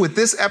season 2 with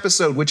this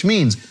episode, which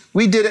means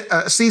we did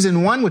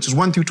season 1, which is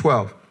 1 through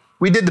 12.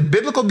 We did the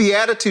Biblical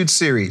Beatitudes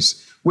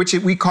series, which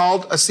we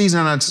called a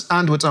season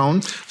unto its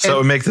own. So it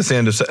would make this the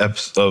end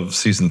of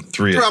season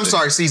 3. I'm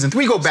sorry, season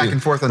 3. We go back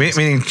and forth on this.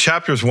 Meaning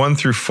chapters 1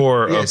 through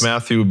 4 of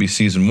Matthew would be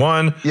season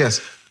 1. Yes.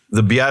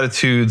 The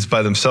Beatitudes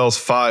by themselves,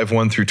 5,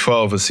 1 through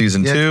 12 is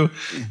season 2.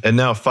 And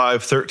now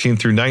 5, 13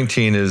 through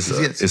 19 is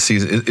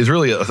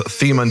really a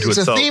theme unto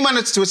itself. It's a theme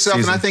unto itself.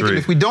 And I think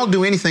if we don't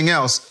do anything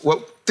else,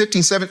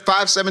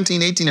 5,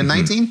 17, 18, and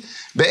 19,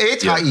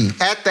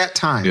 at that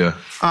time. Yeah.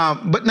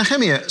 But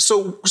Nehemia,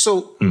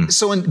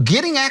 so in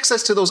getting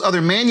access to those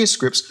other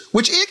manuscripts,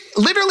 which it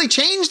literally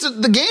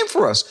changed the game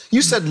for us.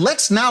 You said,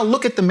 let's now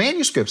look at the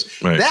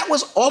manuscripts. Right. That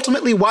was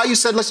ultimately why you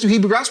said, let's do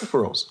Hebrew Gospel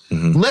Pearls.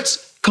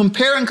 Let's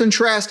compare and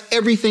contrast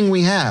everything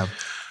we have.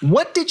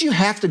 What did you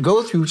have to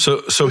go through?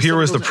 So here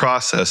was the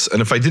process.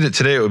 And if I did it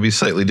today, it would be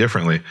slightly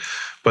differently.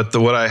 But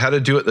what I had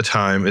to do at the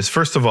time is,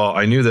 first of all,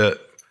 I knew that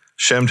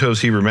Shem Tov's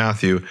Hebrew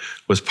Matthew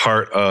was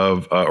part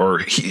of,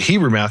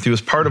 Hebrew Matthew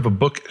was part of a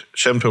book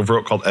Shem Tov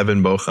wrote called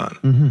Evan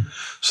Bochan.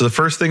 So the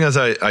first thing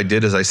I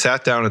did is I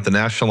sat down at the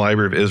National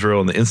Library of Israel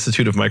and the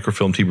Institute of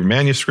Microfilmed Hebrew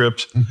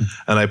Manuscripts,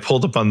 and I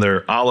pulled up on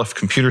their Aleph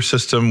computer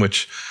system,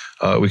 which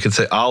we could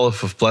say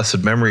Aleph of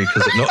blessed memory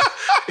because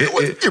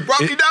you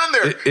brought me down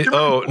there.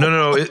 No,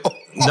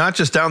 not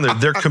just down there.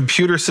 Their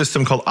computer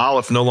system called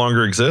Aleph no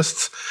longer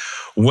exists.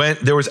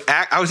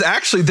 I was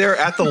actually there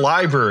at the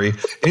library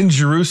in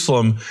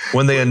Jerusalem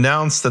when they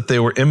announced that they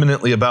were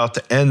imminently about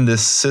to end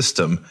this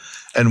system.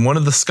 And one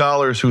of the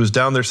scholars who was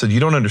down there said,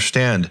 you don't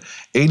understand,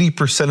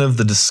 80% of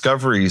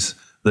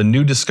the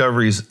new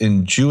discoveries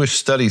in Jewish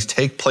studies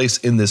take place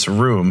in this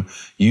room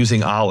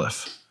using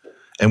Aleph.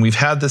 And we've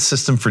had this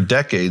system for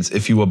decades.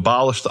 If you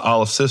abolish the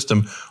Aleph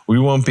system, we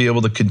won't be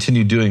able to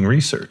continue doing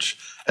research.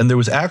 And there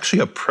was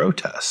actually a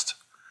protest.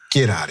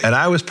 Get out of here. And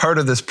I was part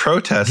of this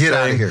protest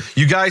saying,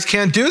 you guys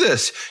can't do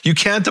this. You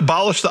can't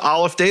abolish the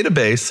Aleph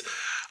database.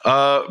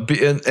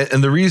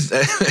 And the reason,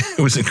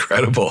 it was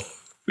incredible.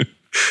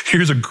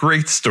 Here's a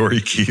great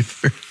story,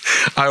 Keith.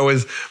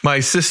 My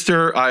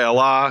sister,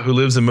 Ayala, who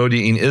lives in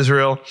Modi'in,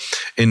 Israel,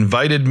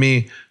 invited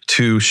me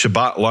to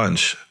Shabbat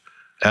lunch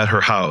at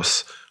her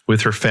house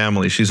with her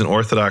family. She's an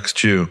Orthodox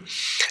Jew.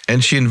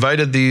 And she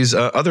invited these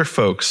other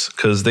folks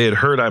because they had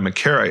heard I'm a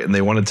Karaite and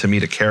they wanted to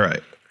meet a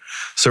Karaite.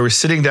 So we're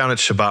sitting down at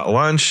Shabbat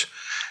lunch,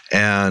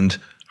 and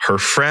her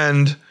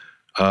friend,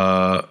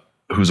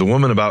 who's a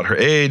woman about her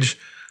age,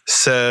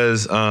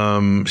 says,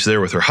 she's there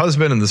with her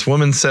husband, and this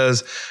woman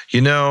says,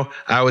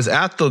 I was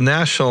at the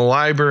National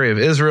Library of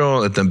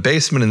Israel at the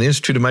basement in the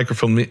Institute of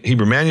Microfilm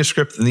Hebrew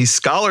Manuscript, and these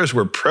scholars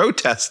were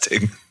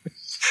protesting.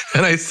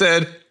 And I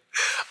said,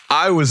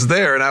 I was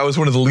there, and I was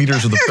one of the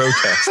leaders of the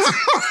protest.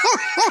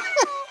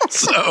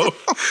 So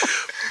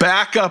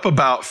back up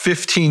about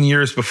 15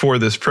 years before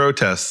this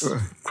protest,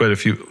 quite a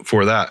few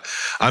before that,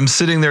 I'm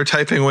sitting there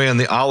typing away on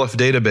the Aleph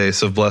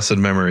database of blessed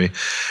memory,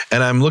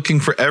 and I'm looking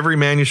for every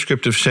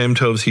manuscript of Shem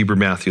Tov's Hebrew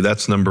Matthew.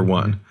 That's number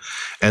one.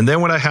 And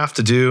then what I have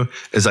to do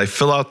is I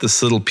fill out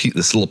this little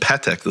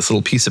petek, this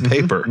little piece of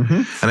paper,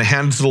 and I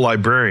hand it to the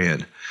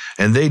librarian,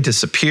 and they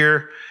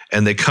disappear.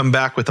 And they come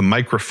back with a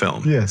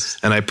microfilm. Yes.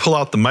 And I pull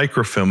out the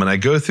microfilm, and I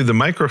go through the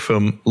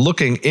microfilm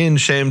looking in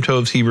Shem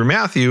Tov's Hebrew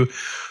Matthew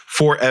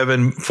in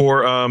Evan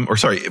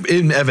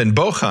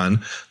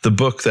Bochan, the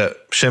book that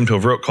Shem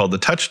Tov wrote called The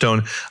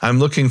Touchstone. I'm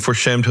looking for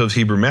Shem Tov's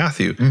Hebrew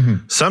Matthew.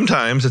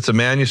 Sometimes it's a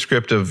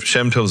manuscript of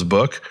Shem Tov's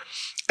book,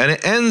 and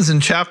it ends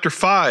in chapter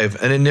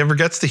 5, and it never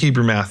gets to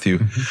Hebrew Matthew.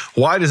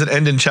 Why does it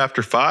end in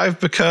chapter 5?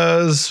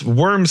 Because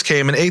worms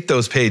came and ate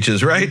those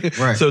pages, right?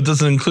 So it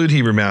doesn't include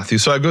Hebrew Matthew.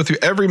 So I go through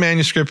every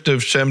manuscript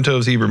of Shem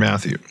Tov's Hebrew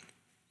Matthew,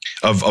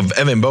 of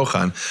Evan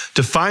Bochan,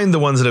 to find the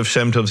ones that have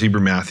Shem Tov's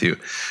Hebrew Matthew.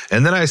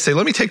 And then I say,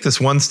 let me take this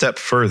one step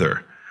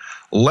further.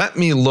 Let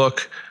me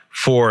look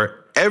for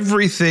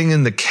everything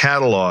in the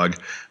catalog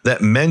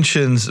that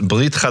mentions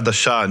Brit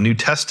Chadashah, New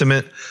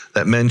Testament,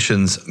 that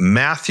mentions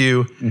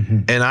Matthew,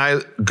 and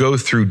I go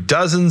through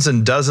dozens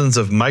and dozens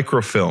of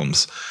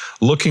microfilms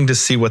looking to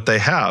see what they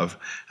have.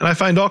 And I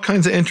find all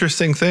kinds of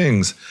interesting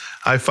things.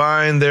 I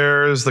find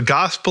there's the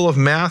Gospel of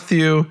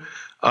Matthew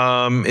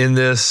in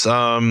this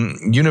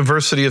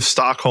University of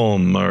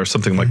Stockholm or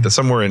something like that,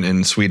 somewhere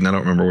in Sweden, I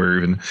don't remember where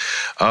even.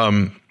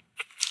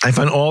 I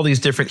find all these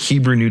different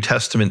Hebrew New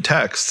Testament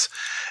texts.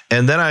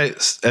 And then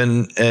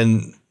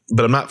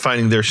but I'm not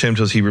finding their Shem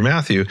Tov's Hebrew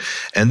Matthew.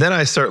 And then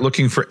I start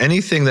looking for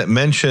anything that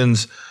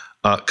mentions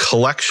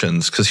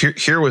collections, because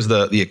here was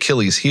the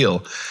Achilles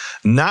heel.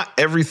 Not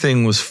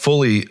everything was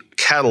fully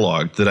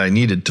cataloged that I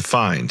needed to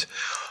find.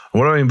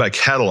 What do I mean by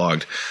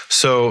cataloged?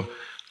 So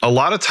a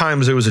lot of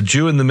times there was a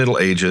Jew in the Middle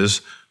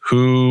Ages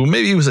who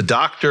maybe he was a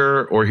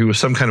doctor or he was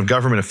some kind of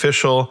government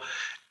official,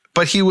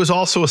 but he was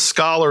also a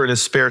scholar in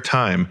his spare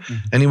time.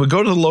 And he would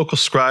go to the local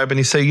scribe and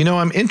he'd say,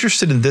 I'm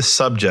interested in this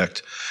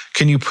subject.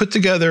 Can you put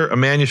together a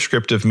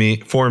manuscript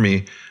for me?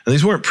 And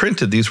these weren't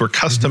printed. These were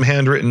custom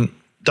handwritten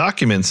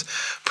documents.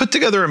 Put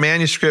together a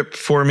manuscript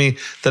for me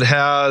that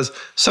has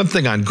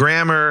something on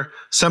grammar,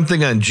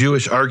 something on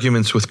Jewish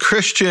arguments with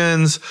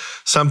Christians,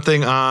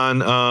 something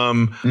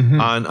on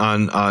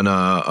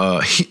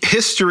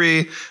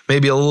history,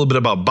 maybe a little bit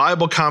about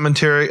Bible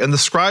commentary. And the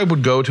scribe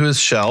would go to his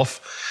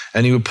shelf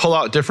and he would pull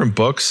out different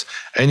books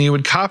and he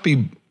would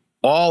copy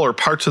all or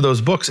parts of those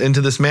books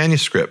into this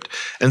manuscript.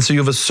 And so you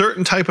have a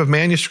certain type of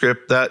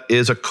manuscript that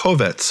is a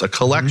kovetz, a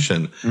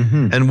collection.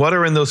 And what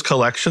are in those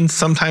collections?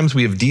 Sometimes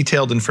we have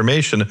detailed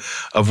information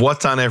of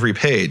what's on every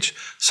page.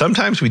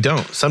 Sometimes we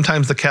don't.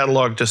 Sometimes the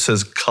catalog just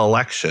says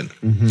collection.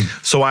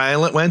 So I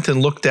went and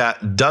looked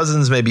at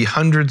dozens, maybe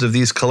hundreds of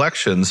these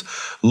collections,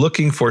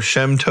 looking for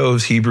Shem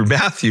Tov's Hebrew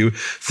Matthew,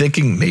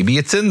 thinking maybe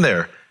it's in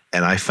there.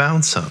 And I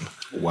found some.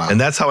 Wow.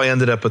 And that's how I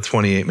ended up with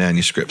 28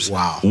 manuscripts.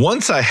 Wow.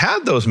 Once I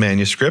had those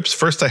manuscripts,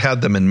 first I had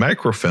them in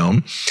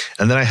microfilm,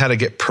 and then I had to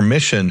get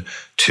permission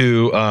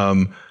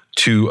to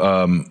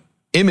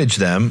image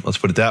them, let's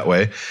put it that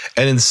way.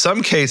 And in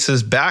some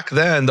cases, back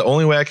then, the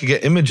only way I could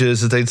get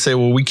images is they'd say,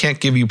 well, we can't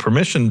give you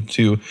permission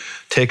to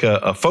take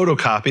a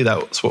photocopy.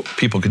 That's what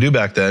people could do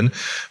back then.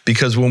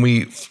 Because when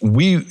we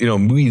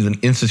the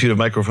Institute of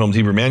Microfilmed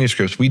Hebrew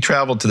Manuscripts, we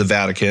traveled to the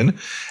Vatican,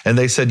 and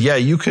they said, yeah,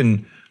 you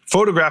can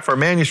photograph our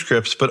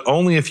manuscripts, but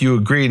only if you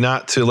agree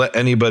not to let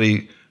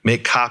anybody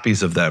make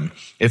copies of them.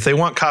 If they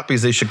want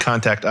copies, they should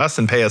contact us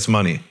and pay us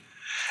money.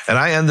 And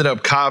I ended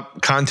up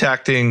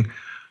contacting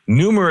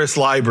numerous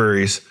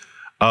libraries,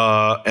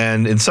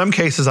 and in some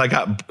cases,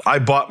 I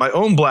bought my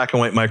own black and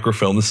white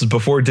microfilm. This is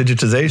before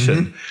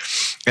digitization.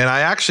 And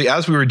I actually,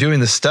 as we were doing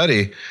the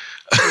study,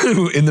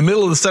 in the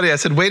middle of the study, I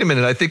said, wait a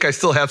minute, I think I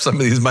still have some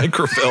of these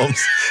microfilms.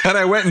 And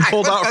I went and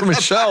pulled out from a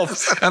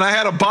shelf, and I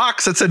had a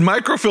box that said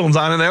microfilms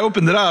on it, and I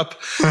opened it up,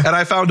 and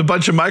I found a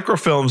bunch of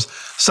microfilms.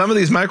 Some of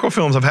these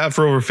microfilms I've had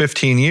for over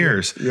 15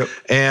 years.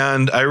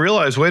 And I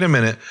realized, wait a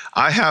minute,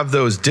 I have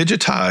those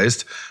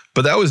digitized,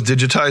 but that was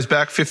digitized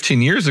back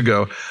 15 years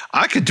ago.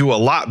 I could do a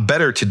lot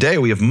better today.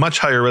 We have much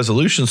higher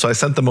resolution. So I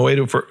sent them away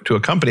to a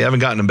company. I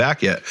haven't gotten them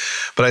back yet,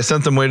 but I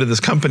sent them away to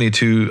this company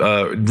to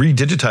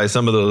redigitize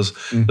some of those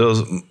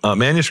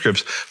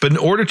manuscripts. But in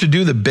order to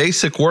do the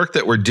basic work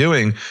that we're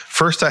doing,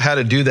 first I had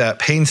to do that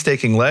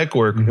painstaking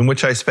legwork in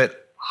which I spent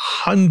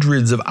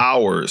hundreds of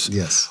hours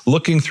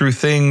looking through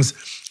things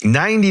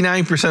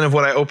 99% of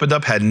what I opened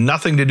up had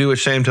nothing to do with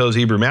Shem Tov's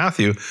Hebrew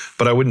Matthew,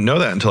 but I wouldn't know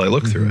that until I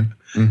looked through it.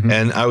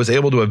 And I was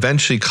able to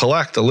eventually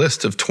collect a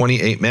list of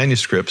 28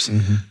 manuscripts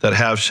that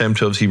have Shem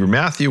Tov's Hebrew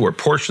Matthew or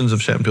portions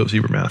of Shem Tov's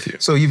Hebrew Matthew.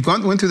 So you've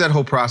went through that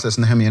whole process,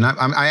 Nehemia, and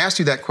I asked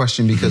you that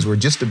question because we're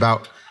just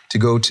about to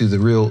go to the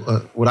real,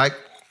 what I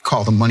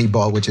call the money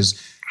ball, which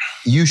is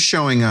you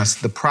showing us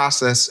the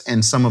process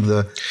and some of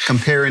the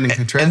comparing and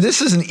contrasting. And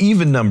this is an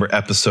even number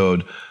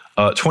episode,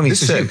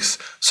 26.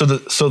 So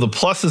the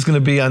plus is going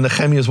to be on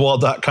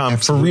nehemiaswall.com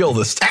for real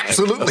this time.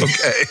 Absolutely.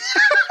 Okay.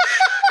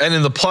 And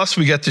in the plus,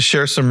 we get to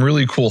share some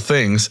really cool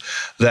things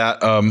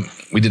that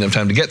we didn't have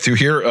time to get through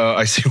here.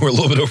 I see we're a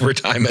little bit over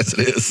time as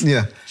it is.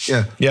 Yeah.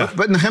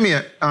 But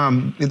Nehemia,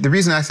 the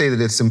reason I say that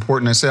it's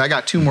important, I said I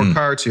got two more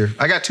cards here.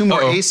 I got two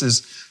more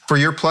aces for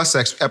your plus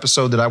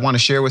episode that I want to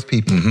share with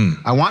people.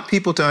 I want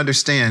people to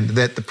understand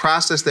that the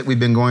process that we've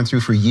been going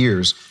through for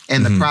years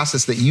and the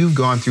process that you've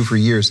gone through for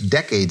years,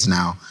 decades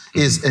now,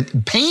 is a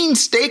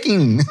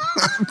painstaking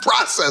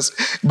process.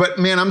 But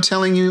man, I'm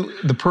telling you,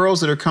 the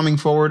pearls that are coming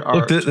forward are—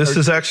 Look, this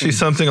is actually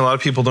something a lot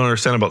of people don't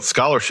understand about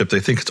scholarship.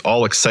 They think it's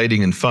all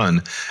exciting and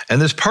fun.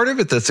 And there's part of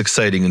it that's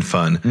exciting and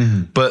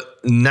fun, but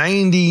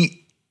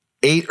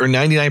 98 or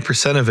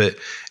 99% of it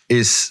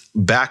is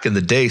back in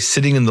the day,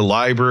 sitting in the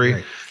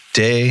library,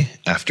 day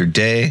after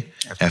day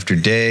after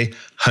day,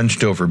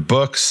 hunched over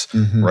books,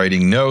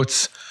 writing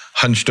notes,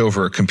 hunched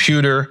over a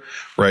computer,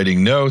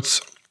 writing notes.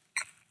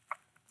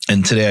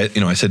 And today,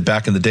 I said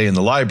back in the day in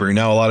the library,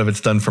 now a lot of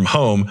it's done from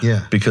home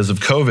because of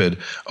COVID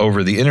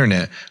over the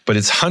internet, but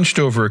it's hunched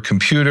over a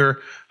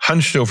computer,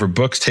 hunched over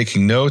books,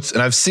 taking notes.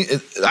 And I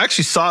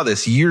actually saw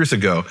this years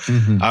ago.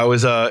 I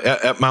was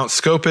at Mount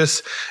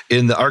Scopus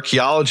in the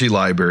archaeology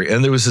library,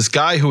 and there was this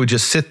guy who would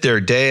just sit there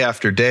day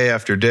after day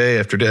after day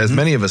after day, as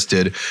many of us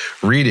did,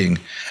 reading.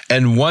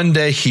 And one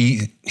day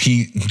he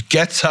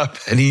gets up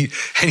and he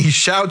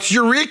shouts,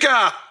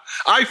 "Eureka!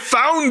 I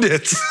found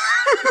it."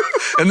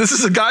 And this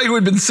is a guy who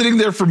had been sitting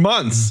there for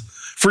months,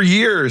 for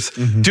years,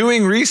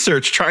 doing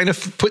research, trying to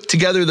put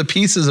together the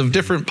pieces of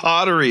different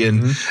pottery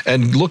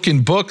and look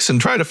in books and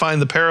try to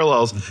find the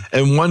parallels.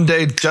 And one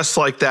day, just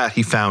like that,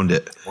 he found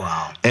it.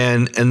 Wow.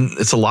 And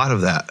it's a lot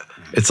of that.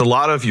 It's a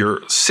lot of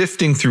you're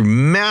sifting through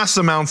mass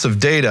amounts of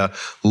data,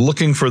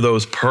 looking for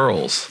those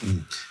pearls.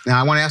 Now,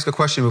 I want to ask a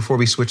question before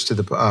we switch to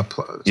the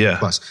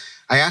plus.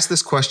 I asked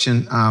this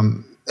question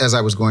as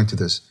I was going through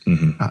this.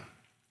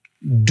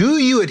 Do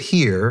you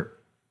adhere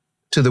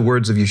to the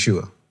words of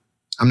Yeshua?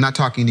 I'm not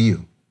talking to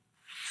you.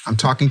 I'm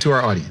talking to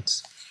our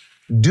audience.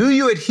 Do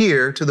you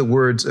adhere to the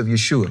words of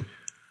Yeshua?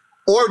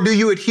 Or do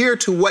you adhere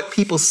to what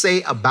people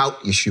say about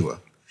Yeshua?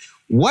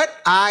 What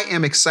I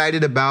am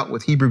excited about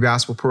with Hebrew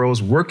Gospel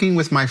Pearls, working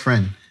with my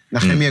friend,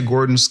 Nehemia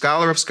Gordon,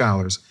 scholar of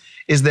scholars,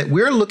 is that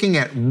we're looking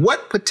at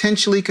what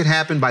potentially could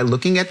happen by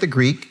looking at the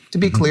Greek, to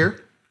be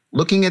clear,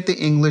 looking at the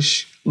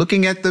English,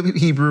 looking at the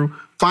Hebrew,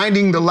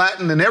 finding the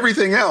Latin and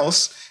everything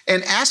else,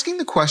 and asking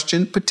the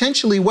question,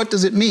 potentially, what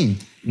does it mean?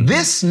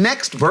 This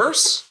next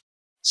verse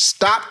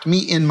stopped me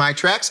in my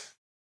tracks.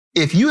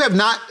 If you have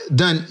not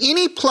done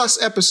any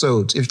plus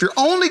episodes, if you're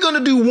only going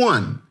to do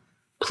one,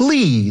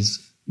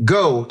 please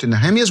go to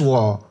Nehemia's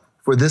Wall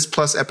for this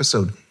plus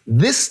episode.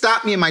 This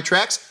stopped me in my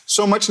tracks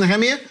so much,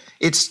 Nehemia,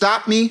 it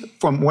stopped me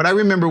from what I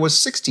remember was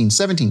 16,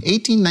 17,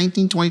 18,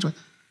 19, 20,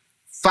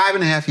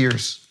 5.5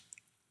 years.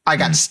 I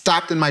got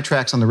stopped in my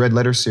tracks on the Red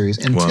Letter series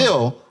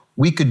until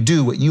we could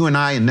do what you and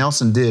I and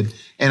Nelson did.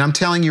 And I'm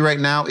telling you right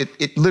now,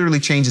 it literally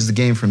changes the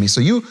game for me. So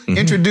you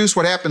introduce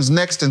what happens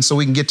next, and so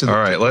we can get to the— All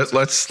right,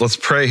 let's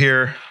pray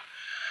here.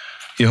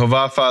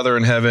 Yehovah, Father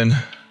in heaven,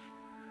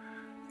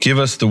 give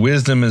us the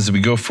wisdom as we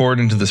go forward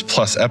into this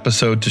plus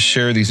episode to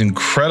share these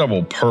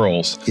incredible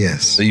pearls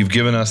that you've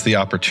given us the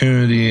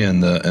opportunity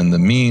and the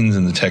means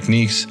and the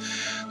techniques,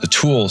 the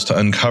tools to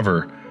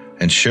uncover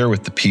and share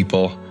with the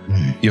people.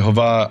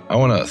 Yehovah, I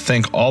want to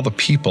thank all the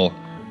people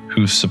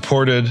who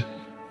supported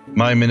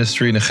my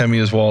ministry,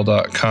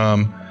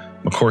 nehemiaswall.com,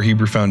 McCore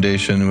Hebrew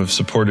Foundation, who have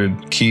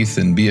supported Keith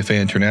and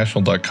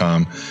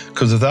BFAinternational.com,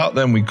 because without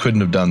them, we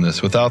couldn't have done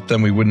this. Without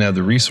them, we wouldn't have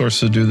the resources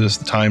to do this,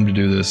 the time to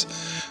do this,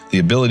 the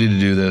ability to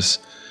do this,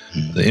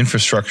 the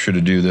infrastructure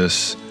to do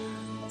this.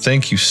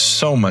 Thank you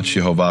so much,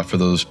 Yehovah, for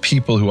those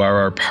people who are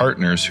our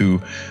partners,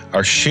 who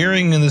are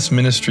sharing in this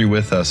ministry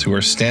with us, who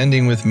are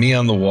standing with me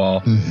on the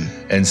wall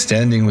and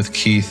standing with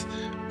Keith,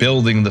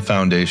 building the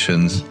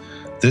foundations.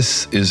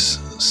 This is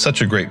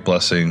such a great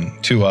blessing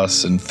to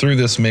us, and through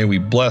this, may we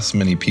bless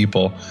many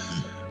people.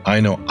 I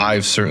know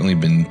I've certainly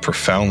been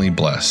profoundly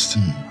blessed.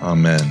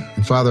 Amen.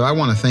 And Father, I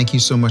want to thank you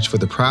so much for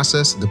the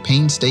process, the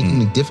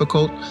painstakingly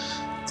difficult.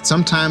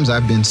 Sometimes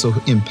I've been so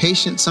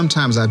impatient.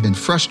 Sometimes I've been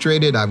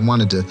frustrated. I've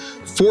wanted to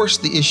force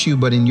the issue,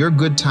 but in your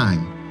good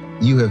time,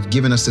 you have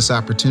given us this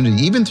opportunity,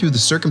 even through the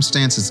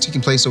circumstances taking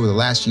place over the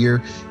last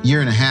year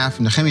and a half.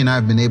 Nehemia and I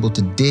have been able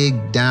to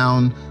dig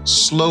down,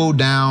 slow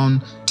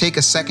down, take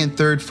a second,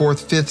 third,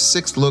 fourth, fifth,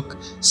 sixth look,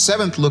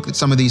 seventh look at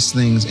some of these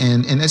things.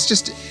 And it's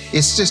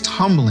just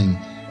humbling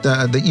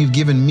that you've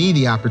given me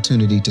the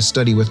opportunity to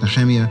study with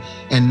Nehemia,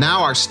 and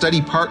now our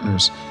study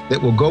partners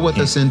that will go with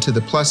us into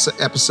the Plus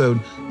episode.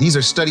 These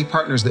are study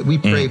partners that we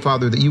pray,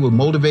 Father, that you will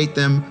motivate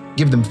them,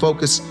 give them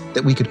focus,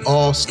 that we could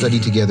all study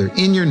together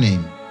in your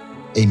name.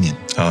 Amen.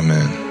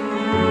 Amen.